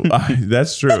bed.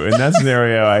 That's true. In that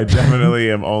scenario, I definitely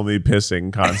am only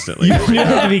pissing constantly. You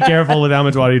have to be careful with how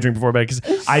much water you drink before bed,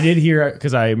 because I did hear,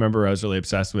 because I remember I was really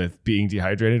obsessed with being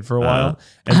dehydrated for a while.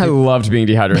 And I loved being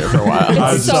dehydrated for a while.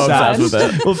 I was so so obsessed fun. with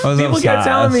it. well, was people kept obsessed.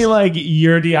 telling me like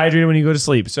you're dehydrated when you go to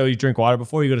sleep, so you drink water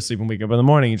before you go to sleep and wake up in the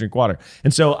morning. You drink water,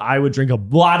 and so I would drink a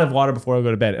lot of water before I go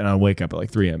to bed, and I'd wake up at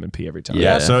like 3 a.m. and pee every time.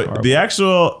 Yeah. So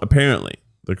Horrible. apparently,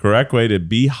 the correct way to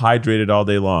be hydrated all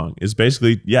day long is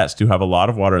basically, yes, to have a lot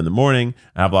of water in the morning,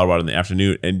 have a lot of water in the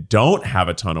afternoon, and don't have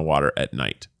a ton of water at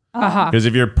night. Because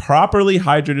if you're properly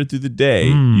hydrated through the day,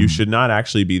 you should not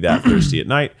actually be that thirsty at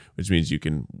night, which means you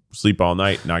can sleep all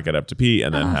night, not get up to pee,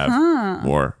 and then have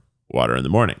more water in the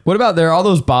morning. What about there are all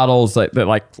those bottles that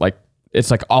like it's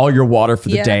like all your water for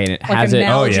the Yeah. day and it Like has a it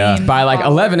Nalgene by like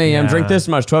bottle. 11 a.m. drink this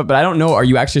much 12, but I don't know, are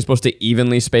you actually supposed to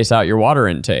evenly space out your water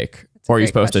intake? Or are you great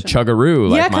supposed to question. chug-a-roo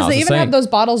like Yeah, because Miles they is even saying? have those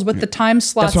bottles with the time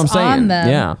slots what I'm saying. on them.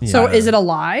 Yeah. So is it a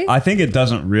lie? I think it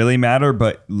doesn't really matter,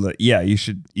 but yeah, you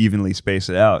should evenly space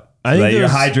it out. I So think that you're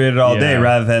there's- hydrated all day yeah.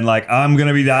 rather than like, I'm going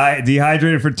to be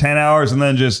dehydrated for 10 hours and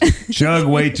then just chug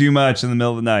way too much in the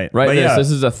middle of the night. Right, But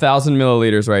this is 1,000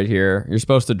 milliliters right here. You're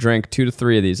supposed to drink 2 to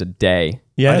 3 of these a day.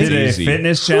 Yeah, I it's did a easy.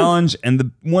 fitness challenge,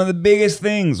 and one of the biggest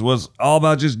things was all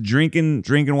about just drinking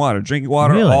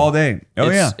water Really? all day. Oh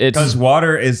It's- yeah, it's- because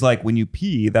water is like when you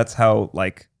pee, that's how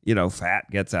like fat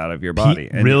gets out of your body.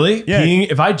 And Really? Yeah. Peeing,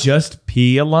 if I just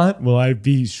pee a lot, will I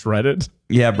be shredded?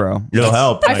 Yeah, bro. It'll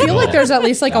help. I feel like there's at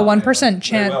least like a 1%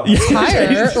 chance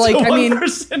higher. Like, I mean,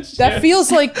 that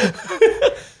feels like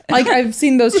I've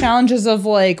seen those challenges of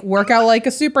like work out like a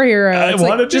superhero. It's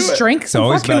like just drink some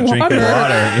always fucking about water. drinking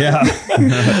water.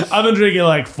 Yeah. I've been drinking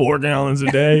like 4 gallons a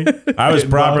day. I was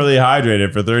properly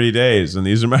hydrated for 30 days, and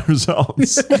these are my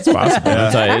results. It's possible.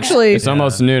 I'll tell you, Actually- it's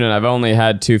almost noon, and I've only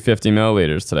had 250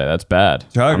 milliliters today. That's bad.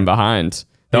 Chug. I'm behind.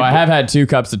 Though I have had 2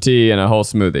 cups of tea and a whole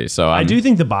smoothie, so I do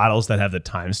think the bottles that have the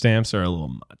timestamps are a little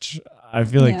much. I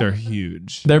feel like Yeah. they're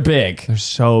huge. they're big. They're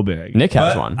so big. Nick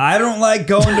has But one. I don't like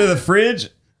going to the fridge.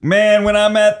 Man, when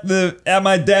I'm at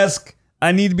my desk,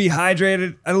 I need to be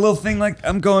hydrated. A little thing like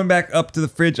I'm going back up to the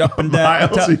fridge, up and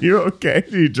down. Miles, are you okay?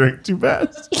 Do you drink too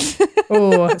fast?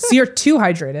 Oh, so you're too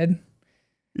hydrated.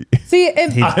 See,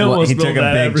 I almost he took spilled a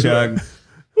that big everywhere.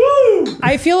 chug.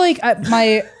 I feel like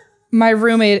my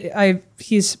roommate,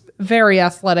 he's very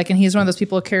athletic, and he's one of those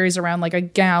people who carries around like a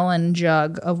gallon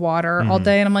jug of water all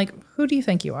day. And I'm like, who do you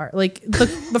think you are? Like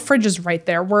the fridge is right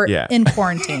there. We're Yeah. in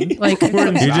quarantine. Like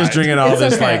You're just drinking all It's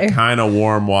this okay. like kind of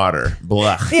warm water.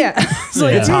 Blah. yeah. So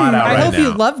It's hot out I right hope you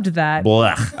now. loved that.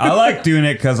 Blah. I like doing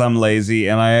it because I'm lazy,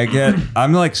 and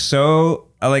I'm like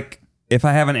if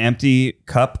I have an empty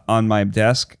cup on my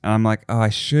desk, I'm like, oh, I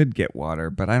should get water,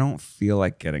 but I don't feel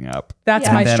like getting up. That's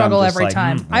Yeah. my And then I'm struggle just every like,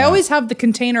 time. I yeah. always have the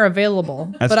container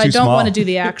available, That's but I too don't small. want to do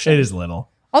the action. It is little.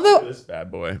 Although This bad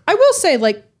boy. I will say,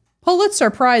 like, Pulitzer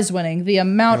Prize winning, the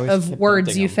amount of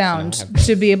words you found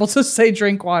to be able to say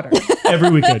drink water.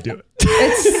 Every week I do it.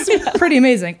 It's pretty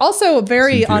amazing. Also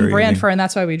very on brand infuriating. for, and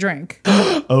that's why we drink.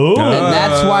 Oh, And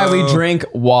that's why we drink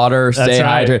water, stay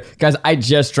right. hydrated. Guys, I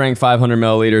just drank 500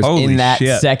 milliliters Holy in that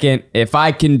shit. second. If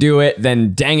I can do it,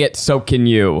 then dang it, so can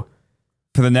you.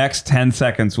 For the next 10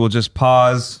 seconds, we'll just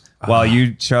pause while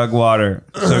you chug water.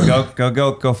 So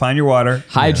go find your water.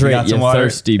 Hydrate, We got some you water.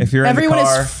 thirsty. If you're Everyone in the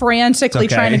car, is frantically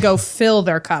it's okay. trying to go fill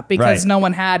their cup because Right. no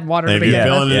one had water to Maybe begin you're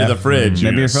with. filling it Yeah. into the fridge.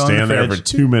 Maybe You're you're filling stand the there for fridge.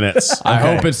 2 minutes. I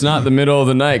hope it's not the middle of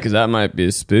the night because that might be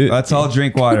a spook. let's all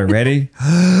drink water. Ready?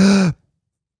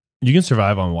 you can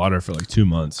survive on water for like 2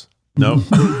 months. Nope.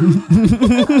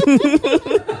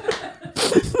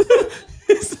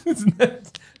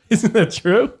 Isn't that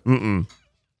true?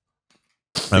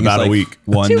 About a week.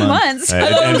 1 2 month. months. It,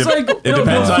 It was like it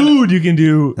depends on. food you can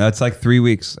do. That's like 3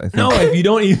 weeks, I think. No, if you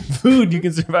don't eat food, you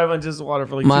can survive on just water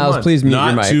for like 2 Miles, months. please mute your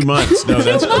Not mic. 2 months. No,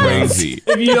 that's crazy.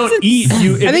 If you don't eat,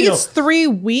 you. If I think you it's 3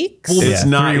 weeks. Well, it's Yeah,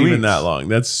 not 3 even weeks. that long.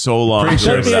 That's so long. Pretty to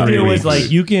sure live it's the without 3 idea was eating.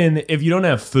 like you can, if you don't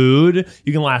have food,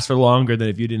 you can last for longer than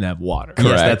if you didn't have water. Yes,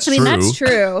 Correct. that's I mean, true. that's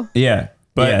true. Yeah.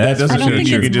 But yeah, that that's doesn't I don't mean think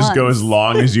you it's can just go months. as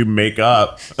long as you make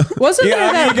up. Wasn't there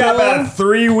Yeah, that you got rule? about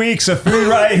 3 weeks of food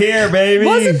right here, baby.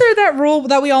 Wasn't there that rule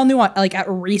that we all knew on, like at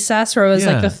recess, where it was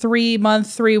Yeah. like the 3 month,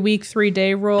 3 week, 3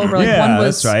 day rule, where like Yeah, one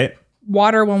was that's right.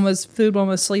 water, one was food, one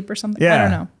was sleep or something? Yeah. I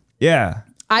don't know. Yeah.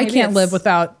 I Maybe can't it's- live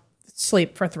without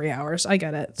sleep for 3 hours. I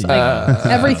get it. So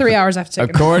every 3 hours I have to take a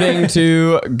nap. According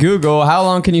to Google, how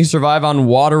long can you survive on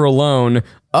water alone?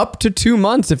 Up to 2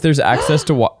 months if there's access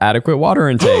to adequate water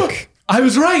intake. I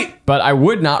was right. But I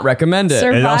would not recommend it.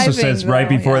 Sir. It also Surviving, says right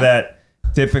though, before yeah. that,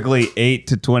 typically 8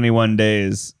 to 21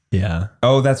 days. Yeah,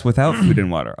 Oh, that's without food and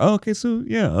water. Oh, okay, so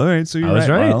yeah, all right. So you're I was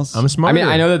right. Miles. I'm smart. I mean,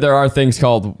 I know that there are things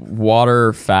called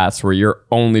water fasts where you're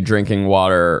only drinking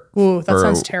water. Ooh, that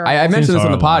sounds terrible. I mentioned Seems this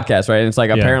on the horrible. podcast, right? And it's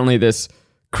like apparently this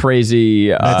crazy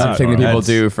thing that people that's-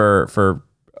 do for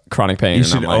chronic pain. You and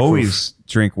I'm should like, always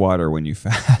drink water when you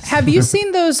fast. Have you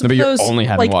seen those? No, but you're those only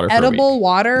having like water for a edible week.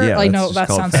 water? Yeah, like that's no, just that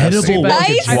called sounds fasting. so stupid.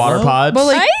 Ice? water pods. But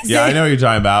like Yeah, I know what you're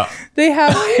talking about. they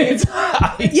have.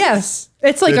 Yes,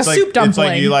 it's like a soup dumpling. It's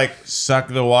like you like suck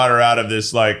the water out of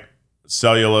this like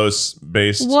cellulose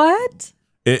based. What?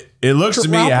 It looks to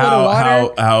me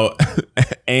Droplet of how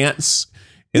ants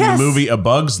in Yes. the movie A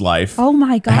Bug's Life Oh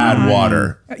my god. had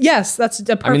water. Yes, that's a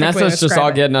perfect I mean, that's way to us just describe all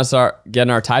it.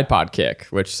 getting our Tide Pod kick,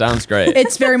 which sounds great.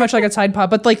 It's very much like a Tide Pod,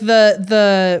 but like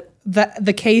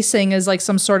the casing is like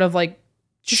some sort of like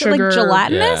Is it sugar, like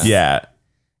gelatinous? Yeah,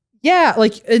 Yeah,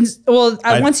 like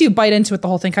once you bite into it, the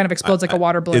whole thing kind of explodes like a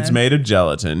water balloon. it's made of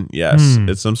gelatin. Yes,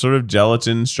 it's some sort of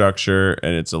gelatin structure,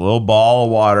 and it's a little ball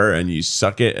of water, and you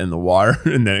suck it in the water,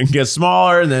 and then it gets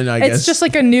smaller, and then I guess It's just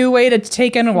like a new way to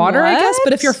take in water, I guess.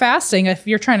 But if What? you're fasting, if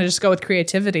you're trying to just go with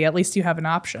creativity, at least you have an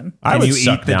option. I Can would you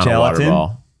suck eat the down a water gelatin?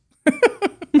 ball.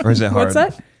 Or is it hard? What's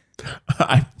that?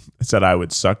 I said I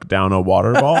would suck down a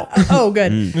water ball. Oh,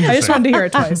 good. I just wanted to hear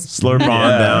it twice. Slurp on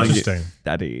down. Interesting.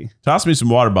 Daddy. Toss me some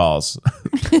water balls.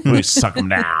 Let me suck them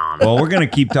down. Well, we're going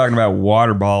to keep talking about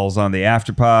water balls on the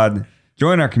Afterpod.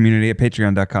 Join our community at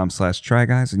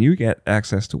patreon.com/tryguys, and you get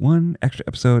access to one extra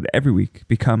episode every week.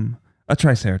 Become a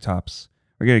Triceratops.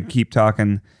 We're going to keep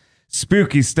talking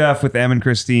spooky stuff with Em and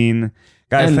Christine.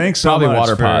 Guys, And thanks so probably much.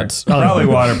 water for- pods. Probably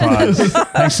water pods.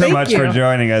 Thanks so Thank much you. for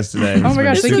joining us today. Oh my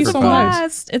gosh, thank you This so was a much.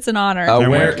 blast. It's an honor. Oh, And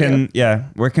where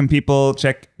where can people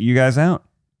check you guys out?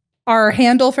 Our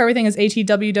handle for everything is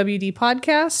ATWWD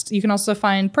podcast. You can also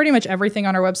find pretty much everything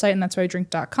on our website, and that's why I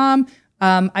drink.com.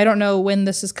 I don't know when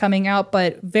this is coming out,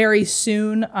 but very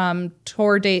soon,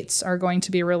 tour dates are going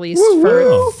to be released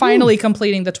for finally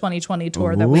completing the 2020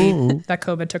 tour that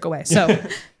COVID took away. So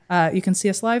you can see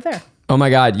us live there. Oh my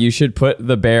God, you should put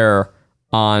the bear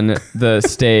on the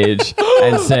stage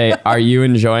and say, "Are you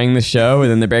enjoying the show?" And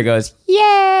then the bear goes,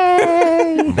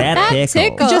 "Yay!" That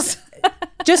tickle.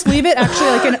 Just leave it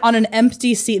actually like on an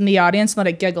empty seat in the audience and let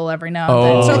it giggle every now and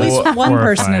then. So at least one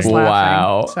person is laughing.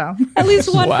 Wow. So At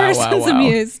least one Wow, person's wow.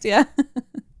 amused. Yeah.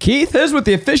 Keith is with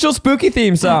the official spooky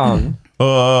theme song.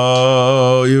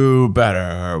 Oh, you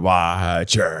better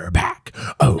watch your back.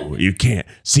 Oh, you can't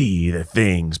see the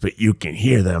things, but you can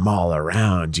hear them all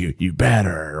around you. You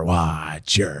better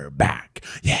watch your back.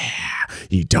 Yeah,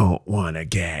 you don't want to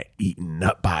get eaten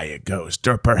up by a ghost,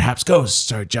 or perhaps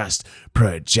ghosts are just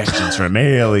projections from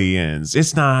aliens.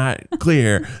 It's not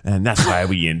clear, and that's why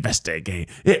we investigate.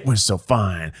 It was so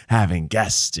fun having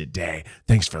guests today.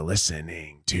 Thanks for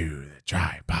listening to the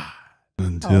TryPod.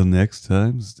 Until next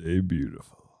time, stay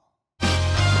beautiful.